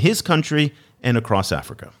 both in his country and across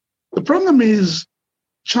Africa. The problem is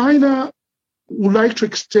China would like to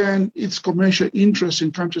extend its commercial interests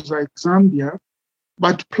in countries like Zambia,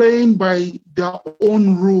 but playing by their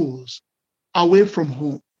own rules away from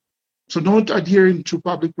home. So not adhering to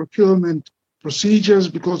public procurement procedures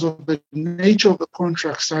because of the nature of the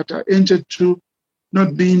contracts that are entered to,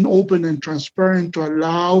 not being open and transparent to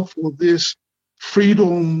allow for this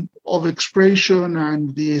freedom of expression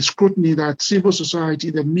and the scrutiny that civil society,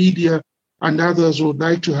 the media, and others would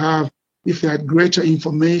like to have if they had greater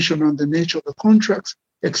information on the nature of the contracts,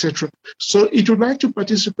 etc. So it would like to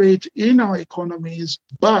participate in our economies,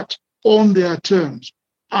 but on their terms,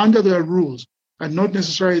 under their rules, and not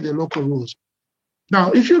necessarily the local rules.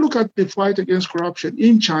 Now, if you look at the fight against corruption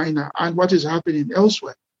in China and what is happening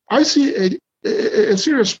elsewhere, I see a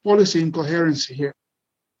serious policy incoherency here.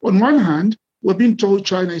 On one hand, we're being told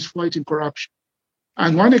China is fighting corruption.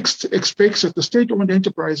 And one expects that the state-owned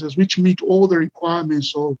enterprises, which meet all the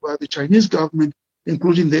requirements of the Chinese government,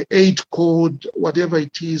 including the aid code, whatever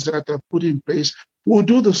it is that are put in place, will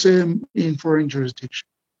do the same in foreign jurisdiction.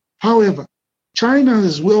 However,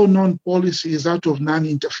 China's well-known policy is that of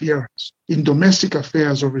non-interference in domestic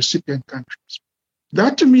affairs of recipient countries.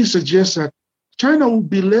 That to me suggests that China will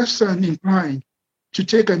be less than inclined to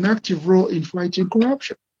take an active role in fighting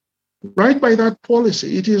corruption. Right by that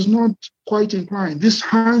policy, it is not quite inclined. This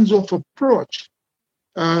hands-off approach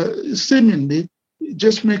seemingly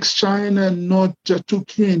just makes China not too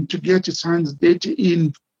keen to get its hands dirty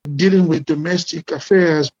in dealing with domestic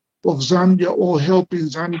affairs of Zambia or helping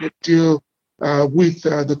Zambia deal with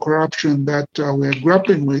the corruption that we're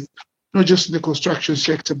grappling with, not just in the construction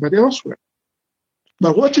sector, but elsewhere.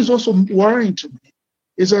 But what is also worrying to me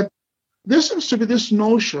is that there seems to be this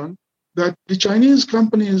notion that the Chinese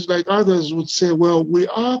companies, like others, would say, well, we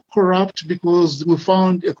are corrupt because we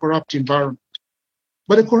found a corrupt environment.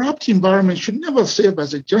 But a corrupt environment should never serve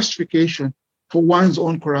as a justification for one's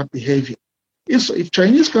own corrupt behavior. If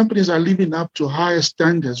Chinese companies are living up to higher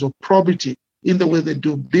standards of probity in the way they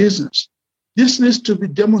do business, this needs to be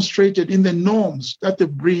demonstrated in the norms that they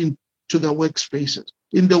bring to their workspaces,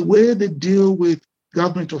 in the way they deal with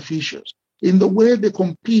government officials, in the way they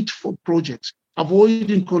compete for projects,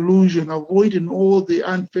 avoiding collusion, avoiding all the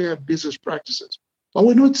unfair business practices. But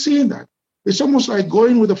we're not seeing that. It's almost like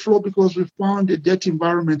going with the flow because we found a dirty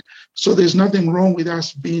environment, so there's nothing wrong with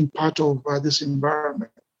us being part of this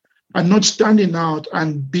environment, and not standing out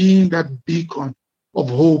and being that beacon of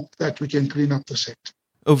hope that we can clean up the sector.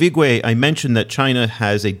 Ovigwe, I mentioned that China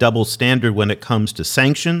has a double standard when it comes to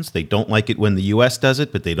sanctions. They don't like it when the U.S. does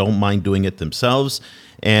it, but they don't mind doing it themselves.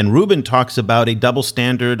 And Ruben talks about a double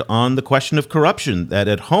standard on the question of corruption, that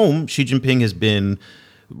at home, Xi Jinping has been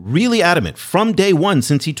really adamant from day one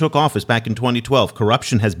since he took office back in 2012.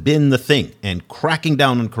 Corruption has been the thing and cracking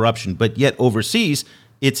down on corruption, but yet overseas,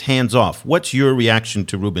 it's hands off. What's your reaction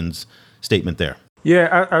to Ruben's statement there?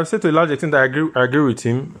 Yeah, I would say to a large extent I agree with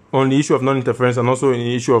him on the issue of non-interference and also in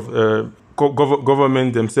the issue of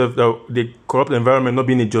government themselves, the corrupt environment not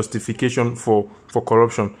being a justification for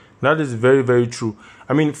corruption. That is very, very true.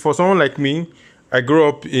 I mean, for someone like me, I grew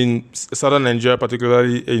up in southern Nigeria,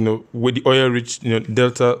 particularly, with the oil-rich,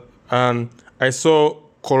 delta, and I saw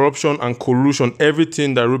corruption and collusion,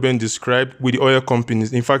 everything that Ruben described with the oil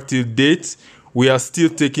companies. In fact, till date, we are still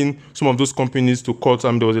taking some of those companies to court.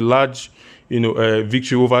 There was a large,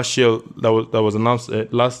 victory over Shell that was announced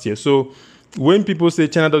last year. So when people say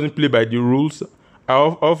China doesn't play by the rules, I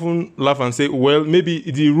often laugh and say, well, maybe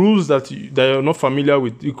the rules that you're not familiar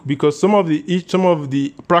with, because some of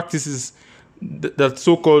the practices that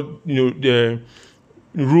so-called the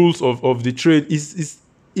rules of the trade is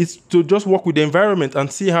to just work with the environment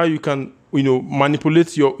and see how you can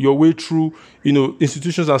manipulate your way through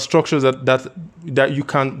institutions and structures that you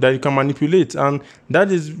can manipulate, and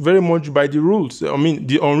that is very much by the rules. I mean,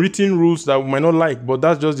 the unwritten rules that we might not like, but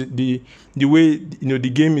that's just the way the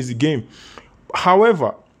game is the game.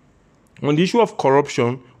 However, on the issue of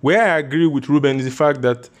corruption, where I agree with Ruben is the fact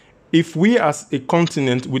that if we as a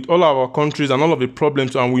continent, with all our countries and all of the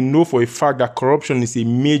problems, and we know for a fact that corruption is a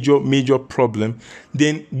major, major problem,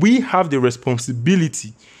 then we have the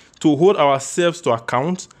responsibility to hold ourselves to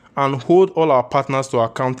account and hold all our partners to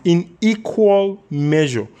account in equal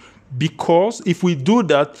measure. Because if we do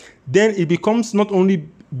that, then it becomes not only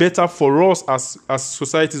better for us as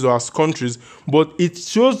societies or as countries, but it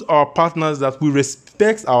shows our partners that we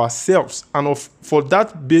respect ourselves. And for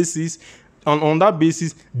that basis, and on that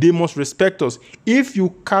basis, they must respect us. If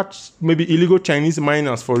you catch maybe illegal Chinese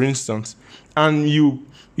miners, for instance, and you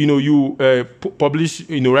publish,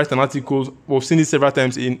 write an article, we've seen it several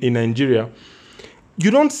times in Nigeria, you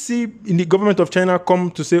don't see in the government of China come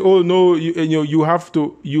to say, oh no,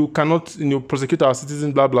 you cannot prosecute our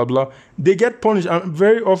citizens, blah blah blah. They get punished, and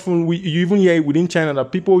very often you even hear within China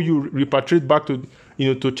that people you repatriate back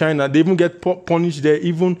to China, they even get punished there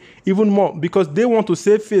even more, because they want to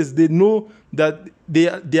save face. They know that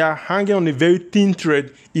they are hanging on a very thin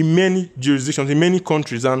thread in many jurisdictions, in many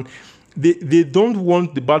countries, and they don't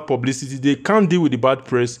want the bad publicity. They can't deal with the bad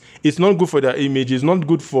press. It's not good for their image. It's not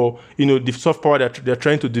good for the soft power that they're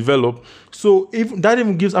trying to develop. So if that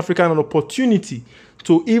even gives Africa an opportunity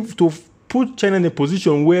to put China in a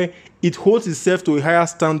position where it holds itself to a higher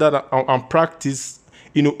standard and practice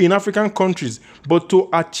in African countries. But to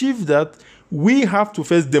achieve that, we have to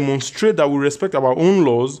first demonstrate that we respect our own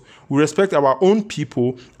laws, we respect our own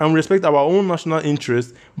people, and we respect our own national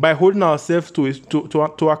interests by holding ourselves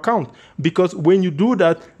to account. Because when you do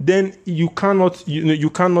that, then you cannot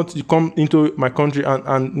come into my country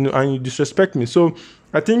and you disrespect me. So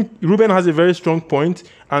I think Ruben has a very strong point,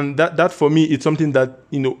 and that for me is something that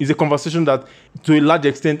is a conversation that to a large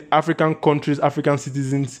extent African countries, African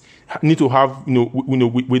citizens need to have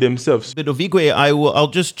with themselves. But Ovigwe, I'll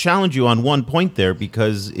just challenge you on one point there,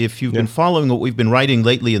 because if you've been following what we've been writing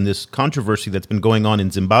lately in this controversy that's been going on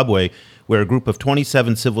in Zimbabwe, where a group of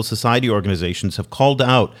 27 civil society organizations have called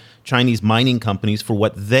out Chinese mining companies for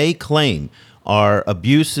what they claim are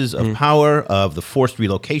abuses of power, of the forced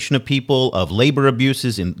relocation of people, of labor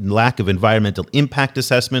abuses, and lack of environmental impact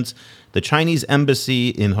assessments. The Chinese embassy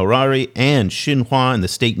in Harare and Xinhua and the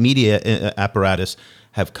state media apparatus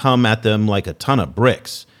have come at them like a ton of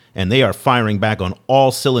bricks, and they are firing back on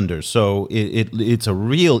all cylinders. So it's a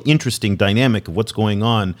real interesting dynamic of what's going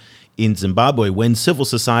on in Zimbabwe. When civil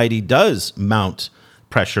society does mount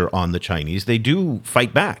pressure on the Chinese, they do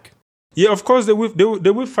fight back. Yeah, of course they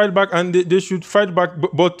will fight back, and they should fight back.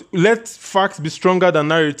 But let facts be stronger than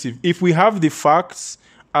narrative. If we have the facts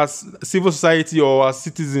as civil society or as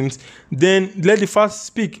citizens, then let the facts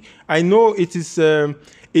speak. I know it is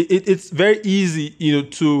it's very easy,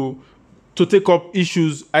 to take up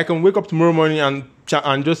issues. I can wake up tomorrow morning and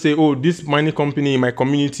just say, oh, this mining company in my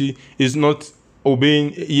community is not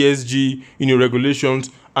obeying ESG regulations,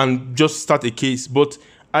 and just start a case. But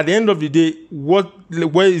at the end of the day,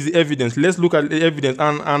 where is the evidence? Let's look at the evidence.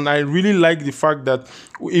 And I really like the fact that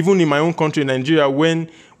even in my own country, Nigeria, when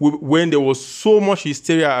there was so much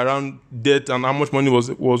hysteria around debt and how much money was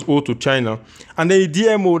owed to China, and then the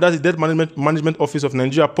DMO, that's the Debt Management Office of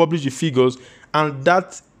Nigeria, published the figures, and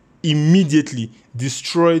that immediately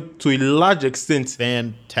destroyed to a large extent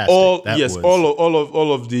fantastic all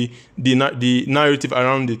of the narrative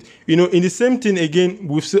around it. In the same thing again,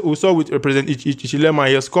 we saw with President Hichilema.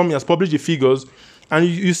 He has published the figures, and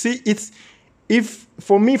you see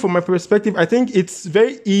from my perspective, I think it's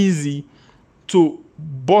very easy to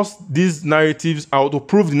bust these narratives out, to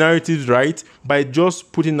prove the narratives right by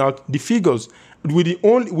just putting out the figures. with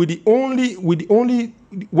the only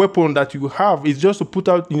weapon that you have is just to put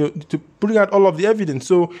out all of the evidence.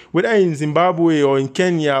 So whether in Zimbabwe or in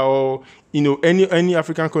Kenya or any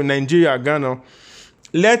African country, Nigeria, Ghana,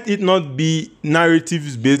 let it not be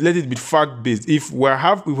narratives based, let it be fact based. If we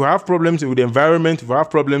have problems with the environment, if we have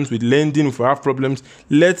problems with lending, if we have problems,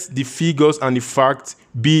 let the figures and the facts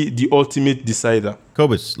be the ultimate decider.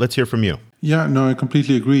 Cobus, let's hear from you. Yeah, no, I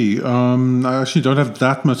completely agree. I actually don't have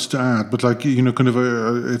that much to add, but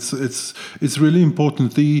it's really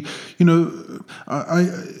important. The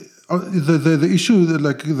issue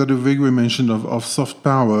that Uvegwe mentioned of soft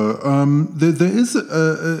power, there is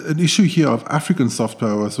an issue here of African soft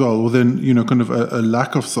power as well, or then a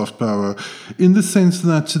lack of soft power, in the sense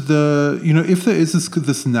that if there is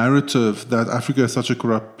this narrative that Africa is such a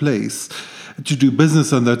corrupt place to do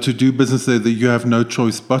business, and that to do business there that you have no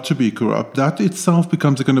choice but to be corrupt, that itself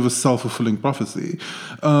becomes a kind of a self-fulfilling prophecy.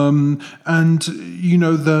 So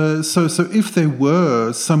if there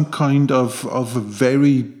were some kind of a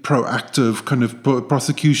very proactive kind of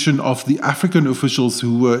prosecution of the African officials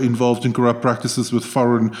who were involved in corrupt practices with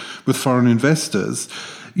foreign investors,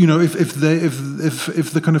 if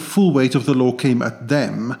the kind of full weight of the law came at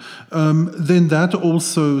them, then that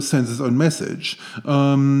also sends its own message.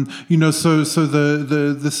 So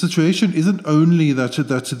the situation isn't only that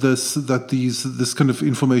this kind of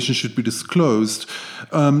information should be disclosed.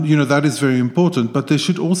 That is very important, but there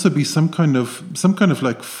should also be some kind of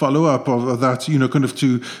like follow up of that.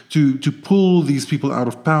 To pull these people out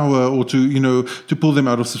of power, or to pull them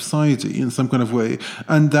out of society in some kind of way,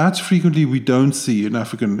 and that frequently we don't see in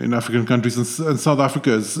African countries, and South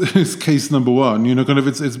Africa is case number one.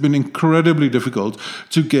 It's been incredibly difficult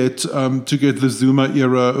to get the Zuma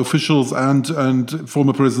era officials and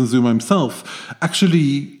former President Zuma himself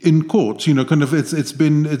actually in court.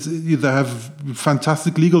 They have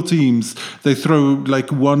fantastic legal teams. They throw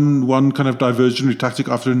like one kind of diversionary tactic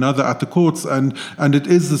after another at the courts, and it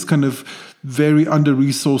is this kind of very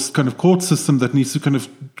under-resourced kind of court system that needs to kind of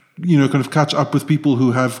catch up with people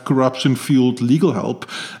who have corruption-fueled legal help,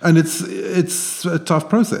 and it's a tough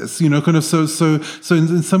process. So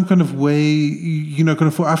in some kind of way,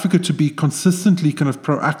 for Africa to be consistently kind of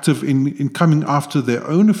proactive in coming after their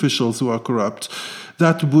own officials who are corrupt,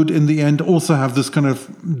 that would in the end also have this kind of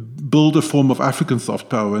build a form of African soft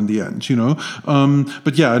power in the end,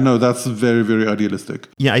 But yeah, no, that's very, very idealistic.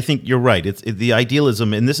 Yeah, I think you're right. It's the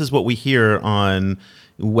idealism, and this is what we hear on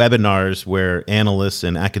webinars where analysts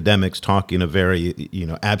and academics talk in a very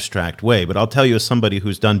abstract way. But I'll tell you, as somebody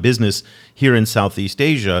who's done business here in Southeast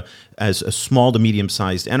Asia as a small to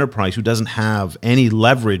medium-sized enterprise who doesn't have any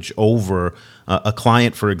leverage over a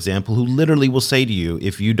client, for example, who literally will say to you,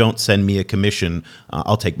 if you don't send me a commission,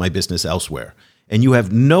 I'll take my business elsewhere. And you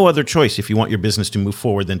have no other choice if you want your business to move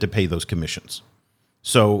forward than to pay those commissions.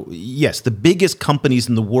 So yes, the biggest companies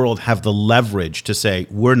in the world have the leverage to say,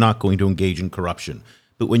 we're not going to engage in corruption.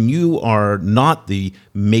 But when you are not the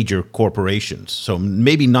major corporations, so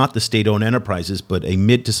maybe not the state-owned enterprises, but a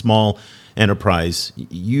mid to small enterprise,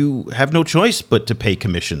 you have no choice but to pay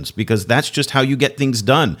commissions, because that's just how you get things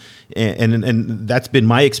done. And that's been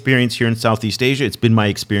my experience here in Southeast Asia. It's been my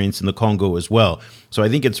experience in the Congo as well. So I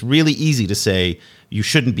think it's really easy to say you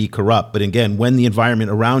shouldn't be corrupt. But again, when the environment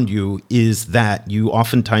around you is that, you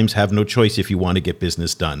oftentimes have no choice if you want to get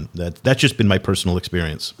business done. That's just been my personal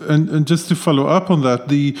experience. And just to follow up on that,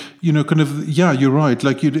 you're right.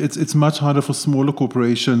 Like it's much harder for smaller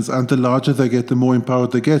corporations, and the larger they get, the more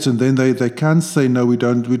empowered they get, and then they can say no, we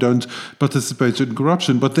don't participate in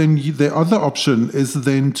corruption. But then the other option is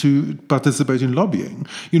then to participate in lobbying,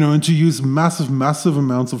 and to use massive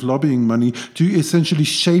amounts of lobbying money to essentially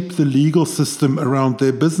shape the legal system around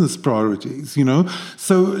their business priorities.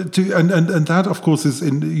 So and that of course is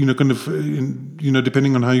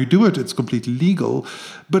depending on how you do it, it's completely legal,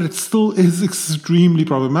 but it still is extremely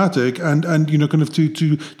problematic, and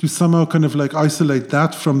to somehow kind of like isolate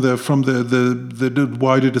that from the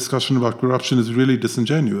wider discussion about corruption is really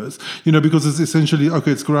disingenuous, because it's essentially,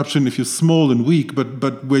 okay, it's corruption if you're small and weak,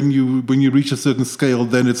 but when you reach a certain scale,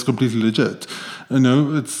 then it's completely legit.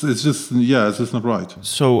 It's just not right.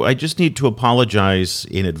 So I just need to apologize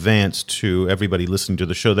in advance to everybody listening to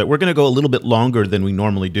the show that we're going to go a little bit longer than we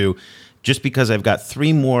normally do, just because I've got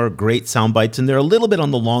 3 more great sound bites, and they're a little bit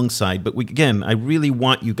on the long side. But I really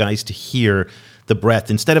want you guys to hear the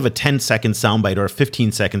breadth, instead of a 10-second soundbite or a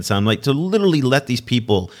 15-second soundbite, to literally let these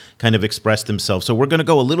people kind of express themselves. So we're going to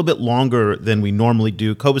go a little bit longer than we normally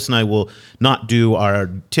do. Cobus and I will not do our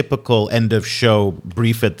typical end of show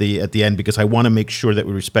brief at the end, because I want to make sure that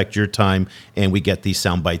we respect your time and we get these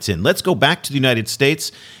sound bites in. Let's go back to the United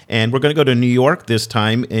States, and we're going to go to New York this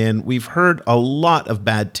time. And we've heard a lot of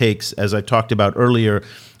bad takes, as I talked about earlier,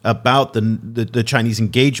 about the Chinese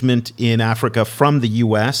engagement in Africa from the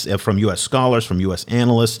U.S., from U.S. scholars, from U.S.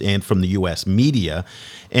 analysts, and from the U.S. media.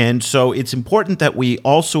 And so it's important that we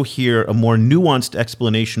also hear a more nuanced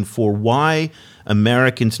explanation for why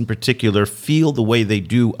Americans in particular feel the way they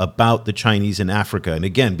do about the Chinese in Africa. And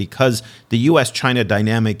again, because the U.S.-China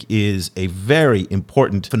dynamic is a very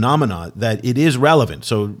important phenomenon, that it is relevant.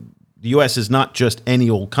 So the U.S. is not just any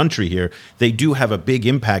old country here. They do have a big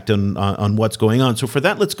impact on what's going on. So for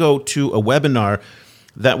that, let's go to a webinar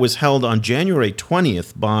that was held on January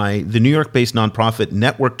 20th by the New York-based nonprofit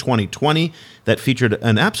Network 2020 that featured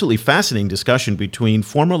an absolutely fascinating discussion between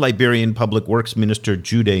former Liberian Public Works Minister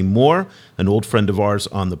Jude Moore, an old friend of ours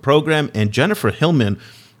on the program, and Jennifer Hillman,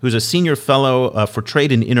 who's a senior fellow for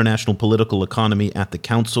trade and international political economy at the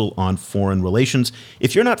Council on Foreign Relations.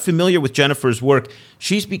 If you're not familiar with Jennifer's work,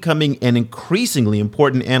 she's becoming an increasingly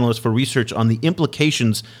important analyst for research on the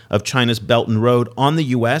implications of China's Belt and Road on the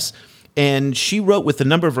U.S., and she wrote with a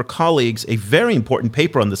number of her colleagues a very important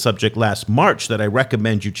paper on the subject last March that I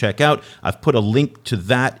recommend you check out. I've put a link to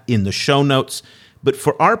that in the show notes. But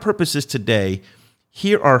for our purposes today,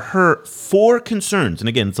 here are her 4 concerns. And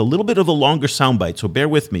again, it's a little bit of a longer soundbite, so bear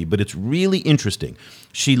with me, but it's really interesting.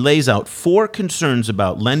 She lays out 4 concerns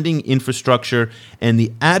about lending infrastructure and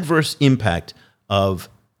the adverse impact of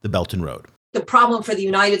the Belt and Road. The problem for the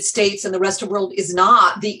United States and the rest of the world is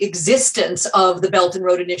not the existence of the Belt and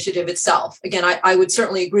Road Initiative itself. Again, I would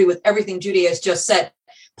certainly agree with everything Judy has just said.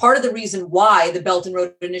 Part of the reason why the Belt and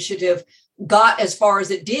Road Initiative got as far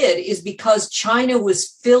as it did is because China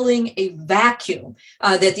was filling a vacuum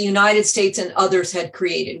that the United States and others had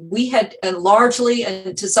created. We had, and largely,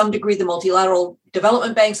 and to some degree, the multilateral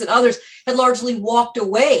development banks and others had largely walked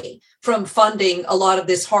away from funding a lot of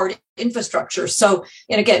this hard infrastructure. So,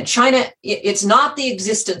 and again, China, it's not the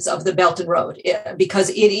existence of the Belt and Road, because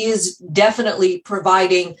it is definitely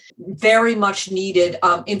providing very much needed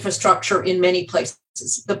infrastructure in many places.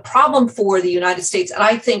 The problem for the United States, and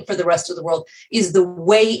I think for the rest of the world, is the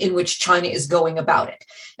way in which China is going about it.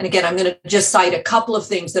 And again, I'm going to just cite a couple of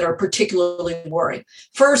things that are particularly worrying.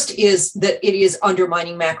 First is that it is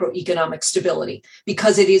undermining macroeconomic stability,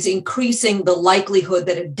 because it is increasing the likelihood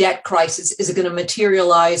that a debt crisis is going to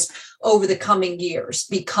materialize over the coming years,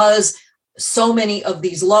 because so many of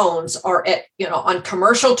these loans are at, on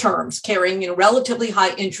commercial terms, carrying, relatively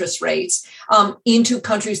high interest rates into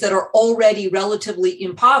countries that are already relatively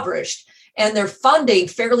impoverished. And they're funding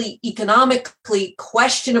fairly economically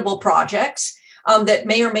questionable projects that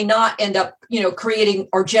may or may not end up, creating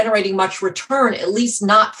or generating much return, at least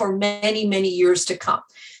not for many, many years to come.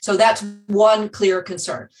 So that's one clear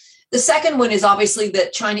concern. The second one is obviously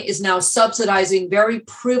that China is now subsidizing very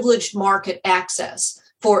privileged market access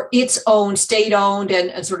for its own state-owned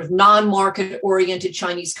and sort of non-market-oriented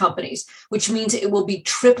Chinese companies, which means it will be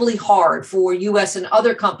triply hard for U.S. and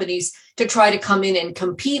other companies to try to come in and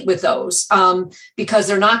compete with those because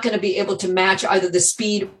they're not going to be able to match either the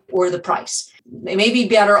speed or the price. They may be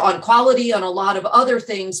better on quality, on a lot of other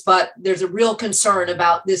things, but there's a real concern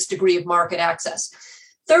about this degree of market access.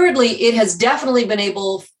 Thirdly, it has definitely been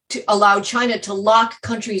able to allow China to lock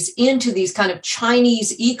countries into these kind of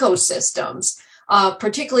Chinese ecosystems,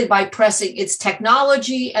 particularly by pressing its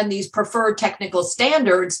technology and these preferred technical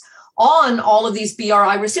standards on all of these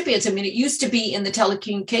BRI recipients. I mean, it used to be in the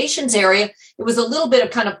telecommunications area, it was a little bit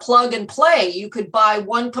of kind of plug and play. You could buy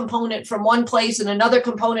one component from one place and another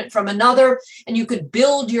component from another, and you could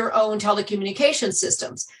build your own telecommunication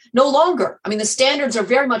systems. No longer. I mean, the standards are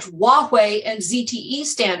very much Huawei and ZTE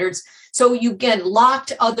standards. So you, again,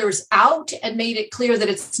 locked others out and made it clear that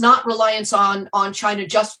it's not reliance on China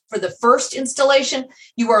just for the first installation.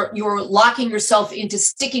 You're locking yourself into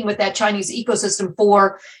sticking with that Chinese ecosystem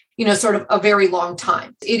for, sort of a very long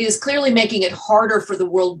time. It is clearly making it harder for the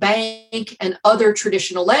World Bank and other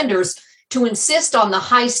traditional lenders to insist on the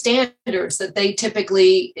high standards that they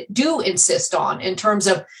typically do insist on in terms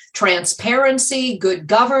of transparency, good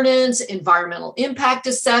governance, environmental impact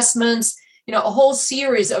assessments. A whole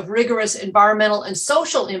series of rigorous environmental and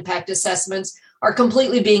social impact assessments are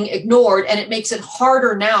completely being ignored. And it makes it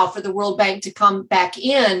harder now for the World Bank to come back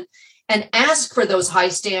in and ask for those high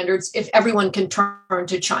standards if everyone can turn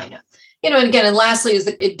to China. And lastly is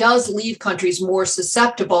that it does leave countries more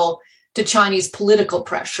susceptible to Chinese political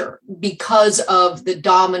pressure because of the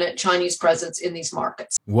dominant Chinese presence in these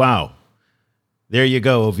markets. Wow. There you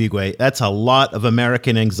go, Ovigwe. That's a lot of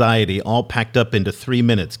American anxiety all packed up into 3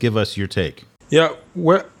 minutes. Give us your take. Yeah,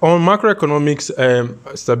 well, on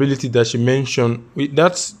macroeconomics stability that she mentioned,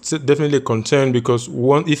 that's definitely a concern because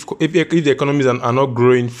if the economies are not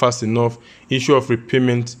growing fast enough, issue of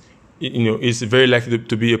repayment, is very likely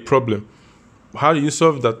to be a problem. How do you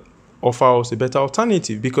solve that? Offer us a better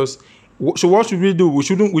alternative, because so what should we do? We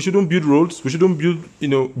shouldn't build roads, we shouldn't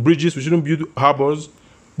build bridges, we shouldn't build harbors.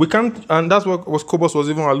 We can't, and that's what Cobus was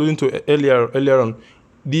even alluding to earlier on.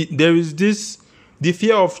 There is this. The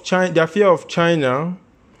fear of China, their fear of China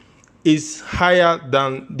is higher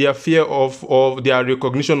than their fear of their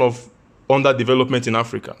recognition of underdevelopment in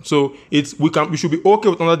Africa. So we should be okay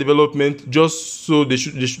with underdevelopment just so they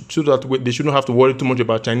shouldn't have to worry too much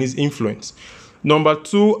about Chinese influence. Number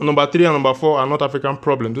 2, number 3, and number 4 are not African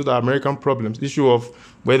problems. Those are American problems. Issue of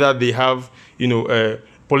whether they have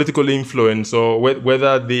political influence or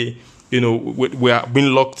whether they we are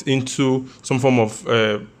being locked into some form of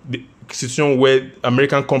situation where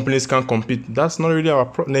American companies can't compete. That's not really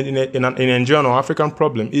our in Nigerian or African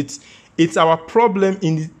problem. It's our problem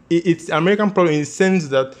it's American problem in the sense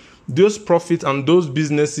that those profits and those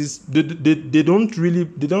businesses they're not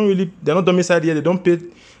domiciled here. They don't pay.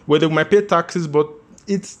 Well, they might pay taxes, but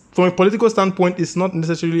it's from a political standpoint, it's not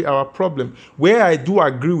necessarily our problem. Where I do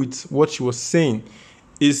agree with what she was saying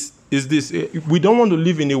is this: we don't want to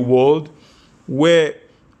live in a world where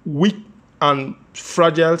weak and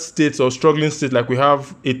fragile states or struggling states like we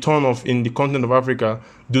have a ton of in the continent of Africa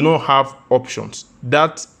do not have options.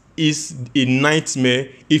 That is a nightmare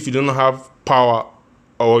if you don't have power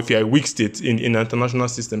or if you're a weak state in the international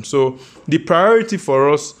system. So the priority for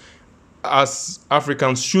us as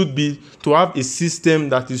Africans should be to have a system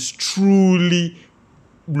that is truly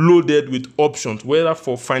loaded with options, whether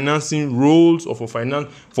for financing roles or for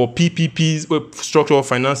PPPs, structural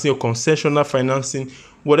financing or concessional financing.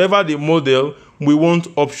 Whatever the model, we want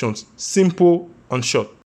options, simple and short.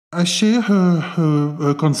 I share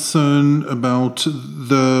her concern about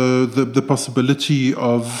the possibility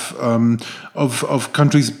of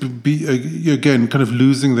countries again kind of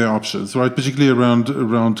losing their options, right? Particularly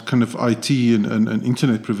around kind of IT and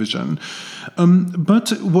internet provision.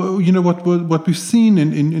 But what we've seen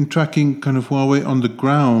in tracking kind of Huawei on the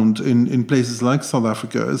ground in places like South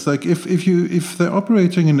Africa is like if they're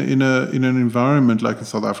operating in an environment like in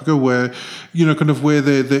South Africa where kind of where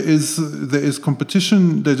there is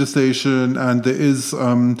competition legislation and there is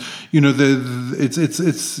the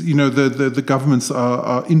governments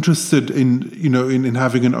are interested in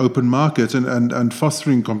having an open market and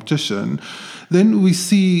fostering competition. Then we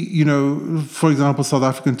see, for example, South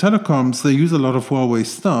African telecoms, they use a lot of Huawei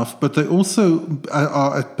stuff, but they also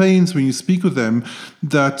are at pains when you speak with them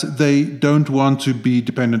that they don't want to be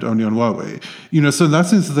dependent only on Huawei. So in that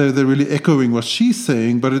sense, they're really echoing what she's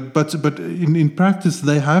saying, but in practice,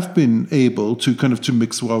 they have been able to kind of to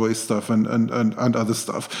mix Huawei stuff and other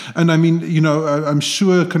stuff. And I mean, I'm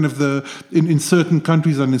sure kind of in certain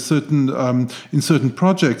countries and in certain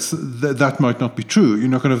projects that might not be true.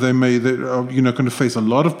 Kind of they kind of face a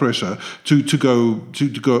lot of pressure to go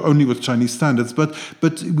only with Chinese standards. But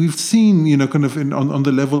we've seen, kind of on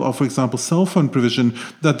the level of, for example, cell phone provision,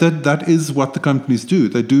 that is what the companies do.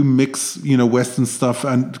 They do mix, Western stuff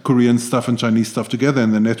and Korean stuff and Chinese stuff together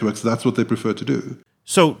in their networks. That's what they prefer to do.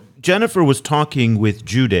 So Jennifer was talking with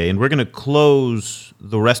Jude, and we're going to close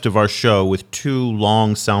the rest of our show with 2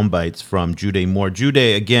 long sound bites from Jude Moore. Jude,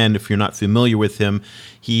 again, if you're not familiar with him,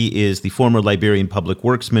 he is the former Liberian Public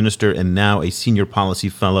Works Minister and now a senior policy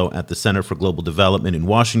fellow at the Center for Global Development in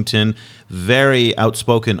Washington. Very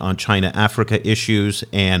outspoken on China-Africa issues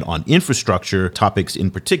and on infrastructure topics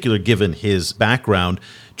in particular, given his background.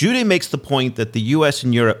 Jude makes the point that the U.S.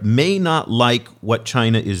 and Europe may not like what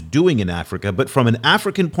China is doing in Africa, but from an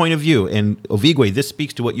African point of view, and Ovigwe, this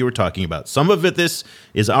speaks to what you were talking about. Some of this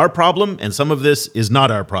is our problem, and some of this is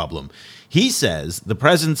not our problem. He says the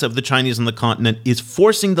presence of the Chinese on the continent is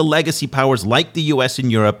forcing the legacy powers like the U.S. and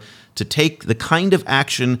Europe to take the kind of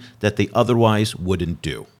action that they otherwise wouldn't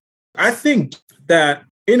do. I think that,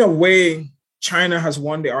 in a way, China has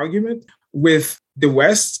won the argument with the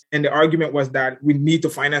West, and the argument was that we need to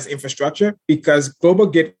finance infrastructure because Global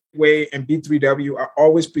Gateway and B3W are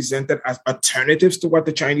always presented as alternatives to what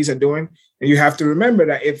the Chinese are doing. And you have to remember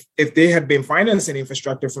that if they had been financing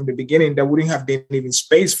infrastructure from the beginning, there wouldn't have been even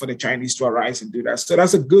space for the Chinese to arise and do that. So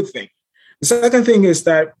that's a good thing. The second thing is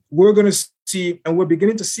that we're going to see, and we're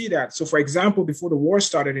beginning to see that. So, for example, before the war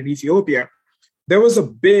started in Ethiopia, there was a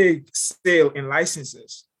big sale in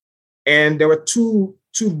licenses. And there were 2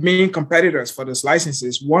 two main competitors for those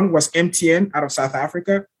licenses. One was MTN out of South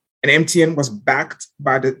Africa, and MTN was backed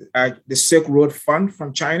by the Silk Road Fund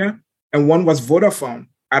from China. And one was Vodafone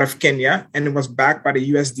out of Kenya, and it was backed by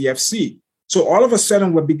the USDFC. So all of a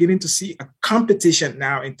sudden, we're beginning to see a competition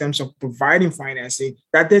now in terms of providing financing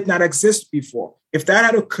that did not exist before. If that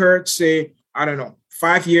had occurred, say,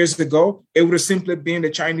 5 years ago, it would have simply been the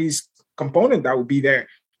Chinese component that would be there.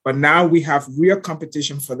 But now we have real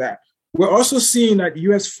competition for that. We're also seeing that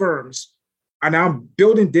US firms are now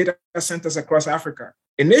building data centers across Africa.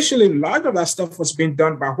 Initially, a lot of that stuff was being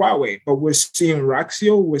done by Huawei, but we're seeing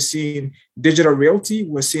Raxio, we're seeing Digital Realty,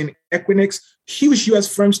 we're seeing Equinix, huge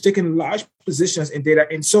US firms taking large positions in data.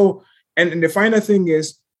 And so, and the final thing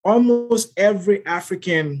is almost every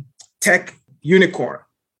African tech unicorn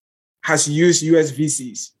has used US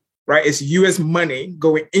VCs, right? It's US money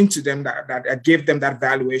going into them that gave them that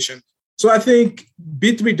valuation. So I think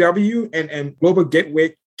B3W and Global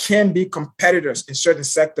Gateway can be competitors in certain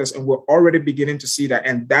sectors, and we're already beginning to see that.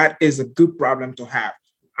 And that is a good problem to have.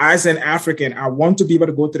 As an African, I want to be able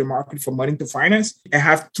to go to the market for money to finance and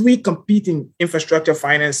have three competing infrastructure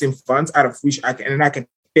financing funds out of which I can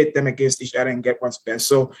pit them against each other and get what's best.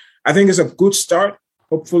 So I think it's a good start.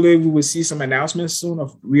 Hopefully, we will see some announcements soon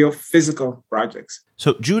of real physical projects.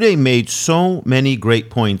 So Jude made so many great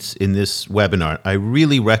points in this webinar. I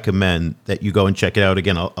really recommend that you go and check it out.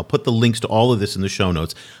 Again, I'll put the links to all of this in the show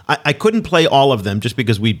notes. I couldn't play all of them just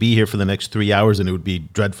because we'd be here for the next 3 hours and it would be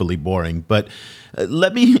dreadfully boring. But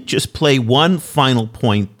let me just play one final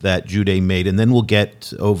point that Jude made, and then we'll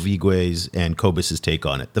get Ovigwe's and Cobus's take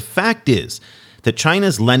on it. The fact is that China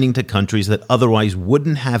is lending to countries that otherwise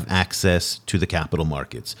wouldn't have access to the capital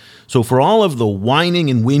markets. So for all of the whining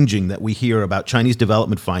and whinging that we hear about Chinese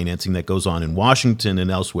development financing that goes on in Washington and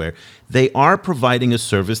elsewhere, they are providing a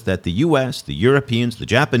service that the US, the Europeans, the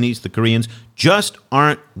Japanese, the Koreans just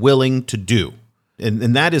aren't willing to do.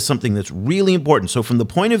 And that is something that's really important. So from the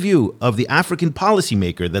point of view of the African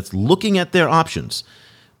policymaker that's looking at their options,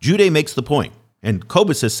 Jude makes the point, and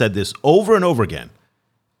Cobus has said this over and over again,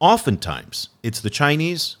 oftentimes, it's the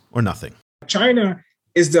Chinese or nothing. China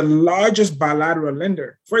is the largest bilateral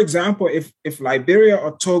lender. For example, if Liberia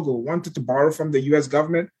or Togo wanted to borrow from the US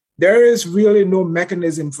government, there is really no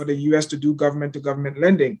mechanism for the US to do government-to-government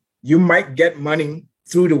lending. You might get money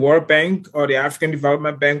through the World Bank or the African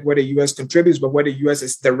Development Bank where the US contributes, but where the US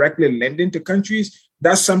is directly lending to countries,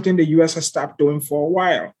 that's something the US has stopped doing for a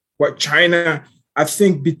while. What China, I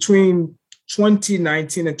think between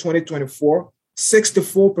 2019 and 2024,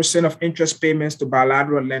 64% of interest payments to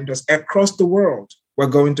bilateral lenders across the world were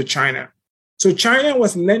going to China. So China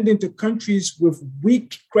was lending to countries with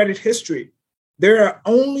weak credit history. There are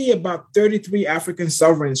only about 33 African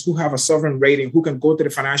sovereigns who have a sovereign rating who can go to the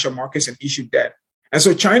financial markets and issue debt. And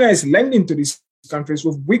so China is lending to these countries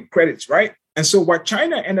with weak credits, right? And so what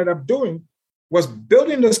China ended up doing was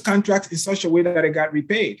building those contracts in such a way that it got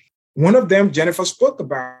repaid. One of them Jennifer spoke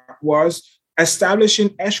about was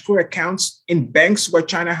establishing escrow accounts in banks where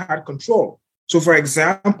China had control. So, for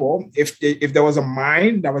example, if there was a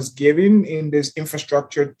mine that was given in this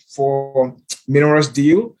infrastructure for minerals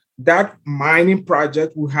deal, that mining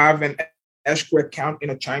project would have an escrow account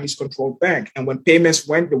in a Chinese-controlled bank. And when payments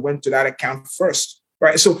went, they went to that account first,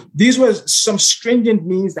 right? So these were some stringent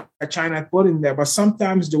means that China put in there, but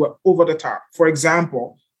sometimes they were over the top. For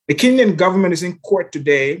example, the Kenyan government is in court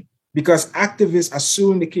today because activists are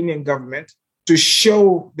suing the Kenyan government to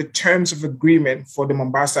show the terms of agreement for the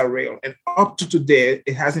Mombasa rail. And up to today,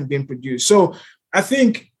 it hasn't been produced. So I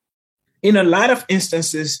think in a lot of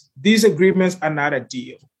instances, these agreements are not a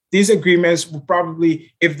deal. These agreements will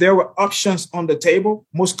probably, if there were options on the table,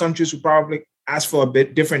 most countries would probably ask for a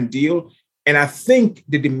bit different deal. And I think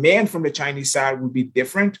the demand from the Chinese side would be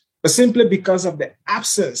different, but simply because of the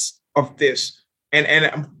absence of this.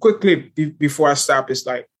 And quickly, before I stop, it's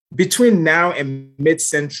like between now and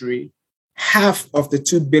mid-century, half of the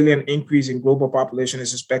 2 billion increase in global population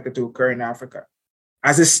is expected to occur in Africa.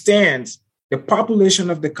 As it stands, the population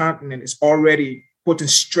of the continent is already putting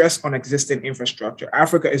stress on existing infrastructure.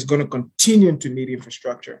 Africa is going to continue to need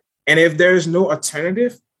infrastructure. And if there is no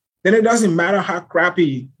alternative, then it doesn't matter how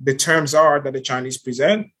crappy the terms are that the Chinese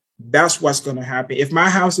present. That's what's going to happen. If my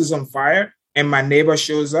house is on fire and my neighbor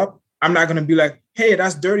shows up, I'm not going to be like, hey,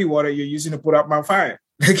 that's dirty water you're using to put out my fire.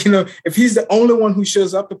 Like, if he's the only one who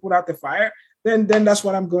shows up to put out the fire, then that's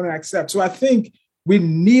what I'm going to accept. So I think we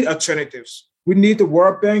need alternatives. We need the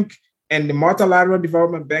World Bank and the multilateral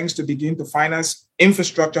development banks to begin to finance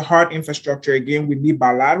infrastructure, hard infrastructure again. We need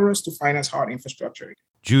bilaterals to finance hard infrastructure.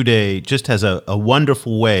 Jude just has a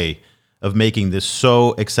wonderful way of making this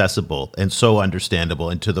so accessible and so understandable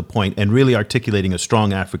and to the point, and really articulating a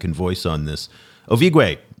strong African voice on this.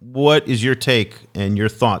 Ovigwe, what is your take and your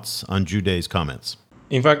thoughts on Jude's comments?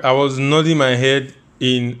 In fact, I was nodding my head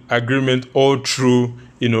in agreement all through,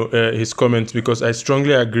 his comments, because I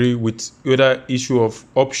strongly agree with the issue of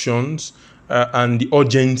options and the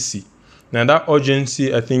urgency. Now, that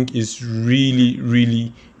urgency, I think, is really,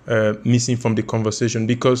 really missing from the conversation,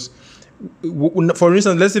 because, for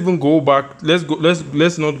instance, let's even go back.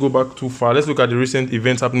 Let's not go back too far. Let's look at the recent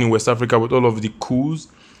events happening in West Africa with all of the coups.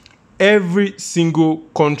 Every single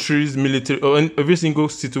country's military, or in every single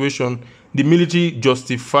situation, the military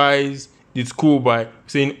justifies its coup by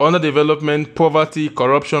saying underdevelopment, poverty,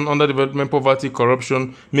 corruption, underdevelopment, poverty,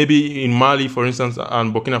 corruption. Maybe in Mali, for instance,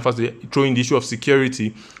 and Burkina Faso, throwing the issue of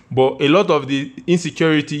security. But a lot of the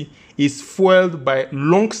insecurity is fueled by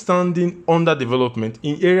long-standing underdevelopment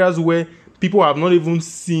in areas where people have not even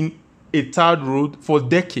seen a tarred road for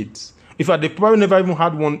decades. In fact, they probably never even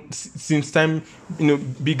had one since time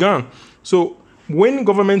began. So when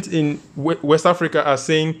governments in West Africa are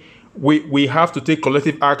saying we have to take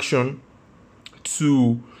collective action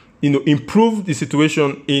to improve the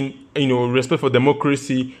situation in respect for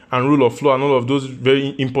democracy and rule of law and all of those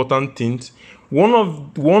very important things, one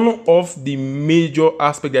of the major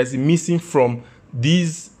aspects that is missing from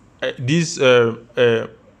these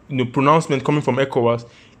pronouncement coming from ECOWAS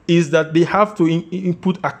is that they have to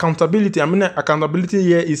input accountability. I mean, accountability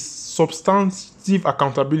here is substantive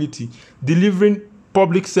accountability, delivering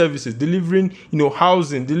public services, delivering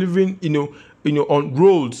housing, delivering on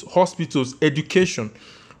roads, hospitals, education.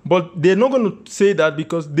 But they're not going to say that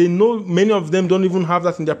because they know many of them don't even have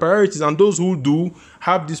that in their priorities, and those who do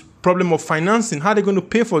have this problem of financing. How are they going to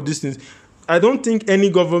pay for these things? I don't think any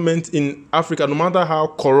government in Africa, no matter how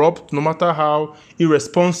corrupt, no matter how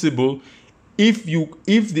irresponsible, if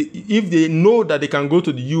they know that they can go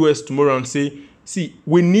to the US tomorrow and say, see,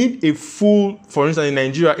 we need a full, for instance, in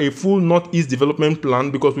Nigeria, a full Northeast development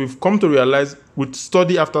plan, because we've come to realize with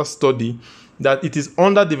study after study that it is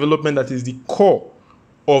underdevelopment that is the core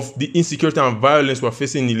of the insecurity and violence we're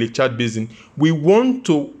facing in the Lake Chad Basin. We want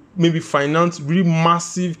to maybe finance really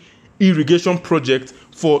massive irrigation projects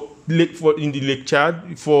for in the Lake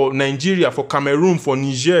Chad, for Nigeria, for Cameroon, for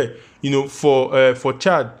Niger, for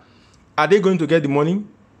Chad. Are they going to get the money?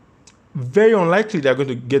 Very unlikely they are going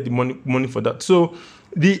to get the money for that. So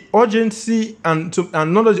the urgency and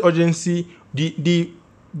not only the urgency,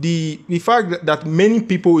 the fact that many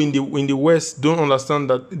people in the West don't understand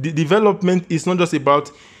that the development is not just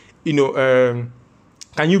about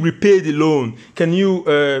can you repay the loan? Can you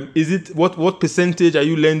is it what percentage are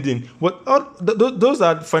you lending? Those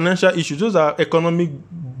are financial issues. Those are economic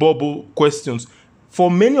bubble questions.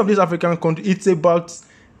 For many of these African countries, it's about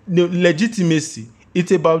legitimacy.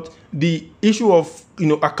 It's about the issue of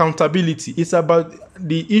accountability. It's about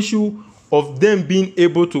the issue of them being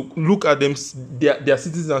able to look at their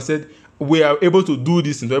citizens and said, we are able to do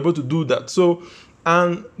this and we're able to do that. So,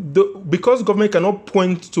 because government cannot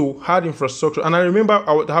point to hard infrastructure, and I remember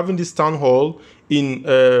I was having this town hall in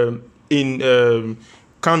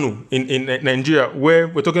Kano in Nigeria, where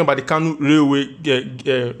we're talking about the Kano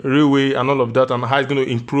railway and all of that, and how it's going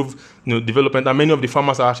to improve development. And many of the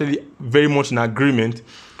farmers are actually very much in agreement.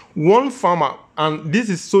 One farmer, and this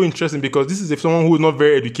is so interesting because this is someone who is not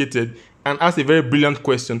very educated and asked a very brilliant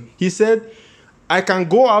question. He said, I can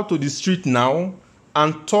go out to the street now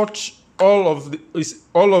and touch all of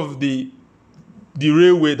the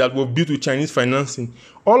railway that were built with Chinese financing.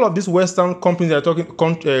 All of these Western companies that are talking,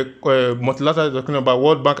 multilateral talking about,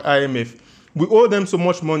 World Bank, IMF, we owe them so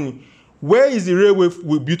much money. Where is the railway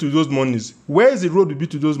we built with those monies? Where is the road we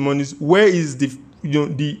built with those monies? Where is the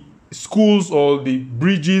schools or the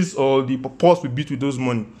bridges or the ports we built with those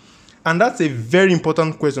money? And that's a very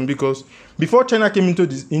important question, because before China came into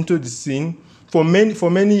the scene, for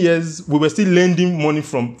many years we were still lending money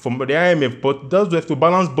from the IMF, but those were to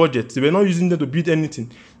balance budgets. They were not using them to build anything.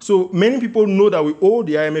 So many people know that we owe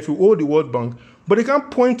the IMF, we owe the World Bank, but they can't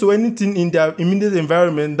point to anything in their immediate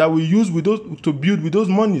environment that we use with those to build with those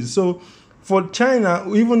monies. So for China,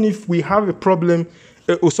 even if we have a problem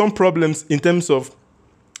or some problems in terms of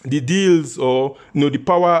the deals or the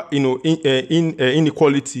power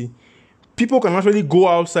inequality, people can actually go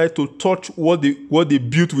outside to touch what they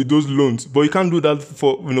built with those loans, but you can't do that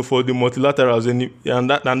for the multilaterals, and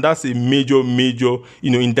that's a major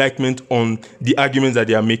indictment on the arguments that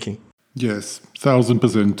they are making. Yes,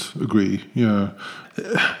 1,000% agree. Yeah,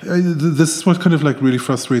 this is what kind of like really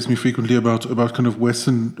frustrates me frequently about kind of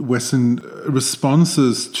Western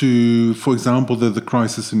responses to, for example, the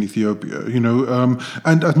crisis in Ethiopia.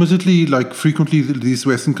 And admittedly, like frequently these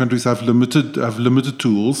Western countries have limited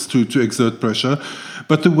tools to exert pressure.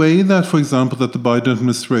 But the way that, for example, that the Biden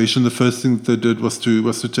administration, the first thing that they did was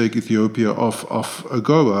to take Ethiopia off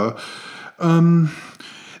AGOA.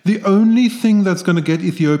 The only thing that's going to get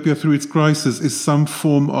Ethiopia through its crisis is some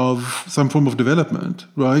form of development,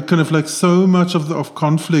 right? Kind of like so much of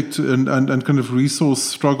conflict and kind of resource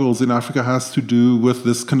struggles in Africa has to do with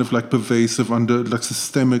this kind of like pervasive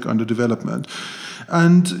systemic underdevelopment.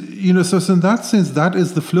 And, so in that sense, that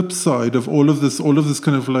is the flip side of all of this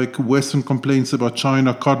kind of like Western complaints about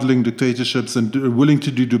China coddling dictatorships and willing to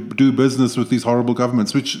do business with these horrible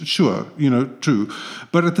governments, which, sure, true.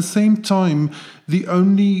 But at the same time, the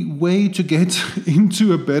only way to get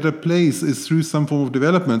into a better place is through some form of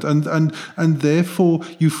development. And therefore,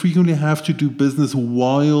 you frequently have to do business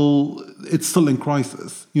while it's still in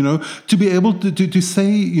crisis, to be able to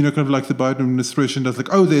say, kind of like the Biden administration does,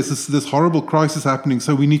 like, oh, there's this horrible crisis happening,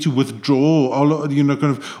 so we need to withdraw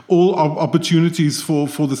all opportunities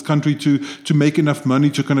for this country to make enough money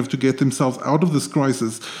to get themselves out of this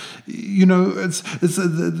crisis. There's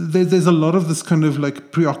a lot of this kind of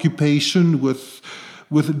like preoccupation with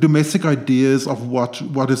domestic ideas of what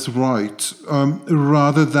is right,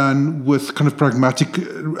 rather than with kind of pragmatic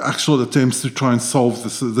actual attempts to try and solve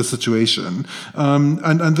the situation.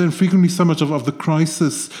 And then frequently so much of the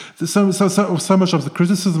crisis, so much of the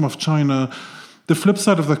criticism of China, the flip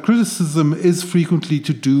side of that criticism is frequently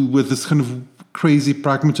to do with this kind of crazy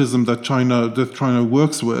pragmatism that China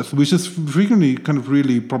works with, which is frequently kind of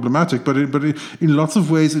really problematic. But in lots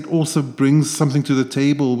of ways, it also brings something to the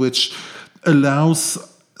table which allows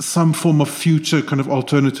some form of future kind of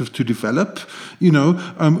alternative to develop,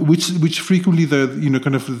 which frequently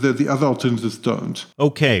the other alternatives don't.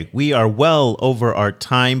 Okay, we are well over our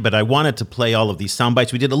time, but I wanted to play all of these sound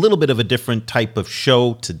bites. We did a little bit of a different type of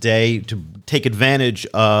show today to take advantage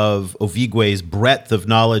of Ovigwe's breadth of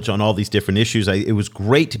knowledge on all these different issues. It was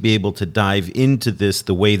great to be able to dive into this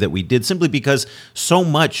the way that we did, simply because so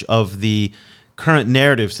much of the current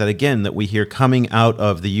narratives that we hear coming out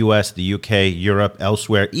of the US, the UK, Europe,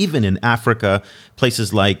 elsewhere, even in Africa,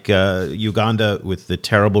 places like Uganda, with the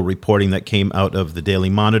terrible reporting that came out of the Daily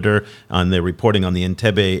Monitor on their reporting on the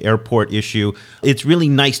Entebbe airport issue. It's really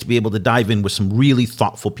nice to be able to dive in with some really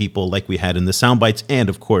thoughtful people like we had in the soundbites, and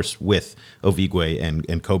of course with Ovigwe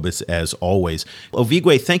and Cobus as always.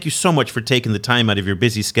 Ovigwe, thank you so much for taking the time out of your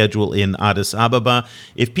busy schedule in Addis Ababa.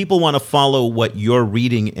 If people want to follow what you're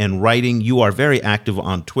reading and writing, you are very active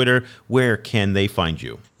on Twitter. Where can they find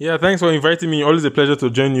you? Yeah, thanks for inviting me. Always a pleasure to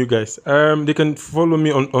join you guys. They can follow me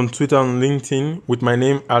on Twitter and LinkedIn with my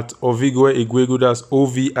name at Ovigwe Egwegu. That's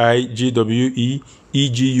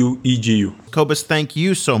OVIGWEEGUEGU. Cobus, thank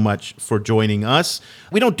you so much for joining us.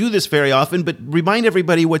 We don't do this very often, but remind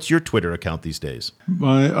everybody, what's your Twitter account these days?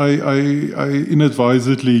 I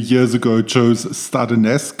inadvisedly years ago chose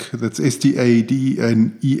Stadenesque. That's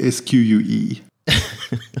STADNESQUE.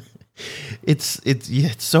 It's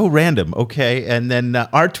so random, okay? And then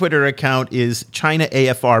our Twitter account is China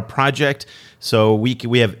AFR Project. So we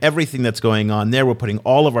have everything that's going on there. We're putting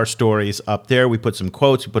all of our stories up there. We put some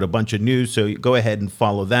quotes, we put a bunch of news, so go ahead and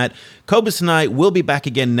follow that. Cobus and I will be back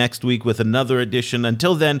again next week with another edition.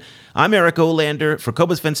 Until then, I'm Eric Olander. For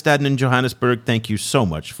Cobus Van Staden in Johannesburg, thank you so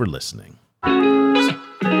much for listening.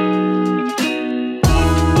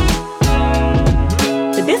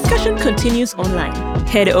 The discussion continues online.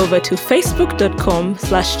 Head over to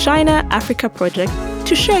facebook.com/China Africa Project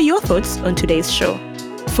to share your thoughts on today's show.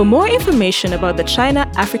 For more information about the China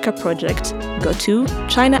Africa Project, go to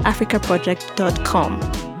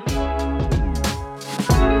chinaafricaproject.com.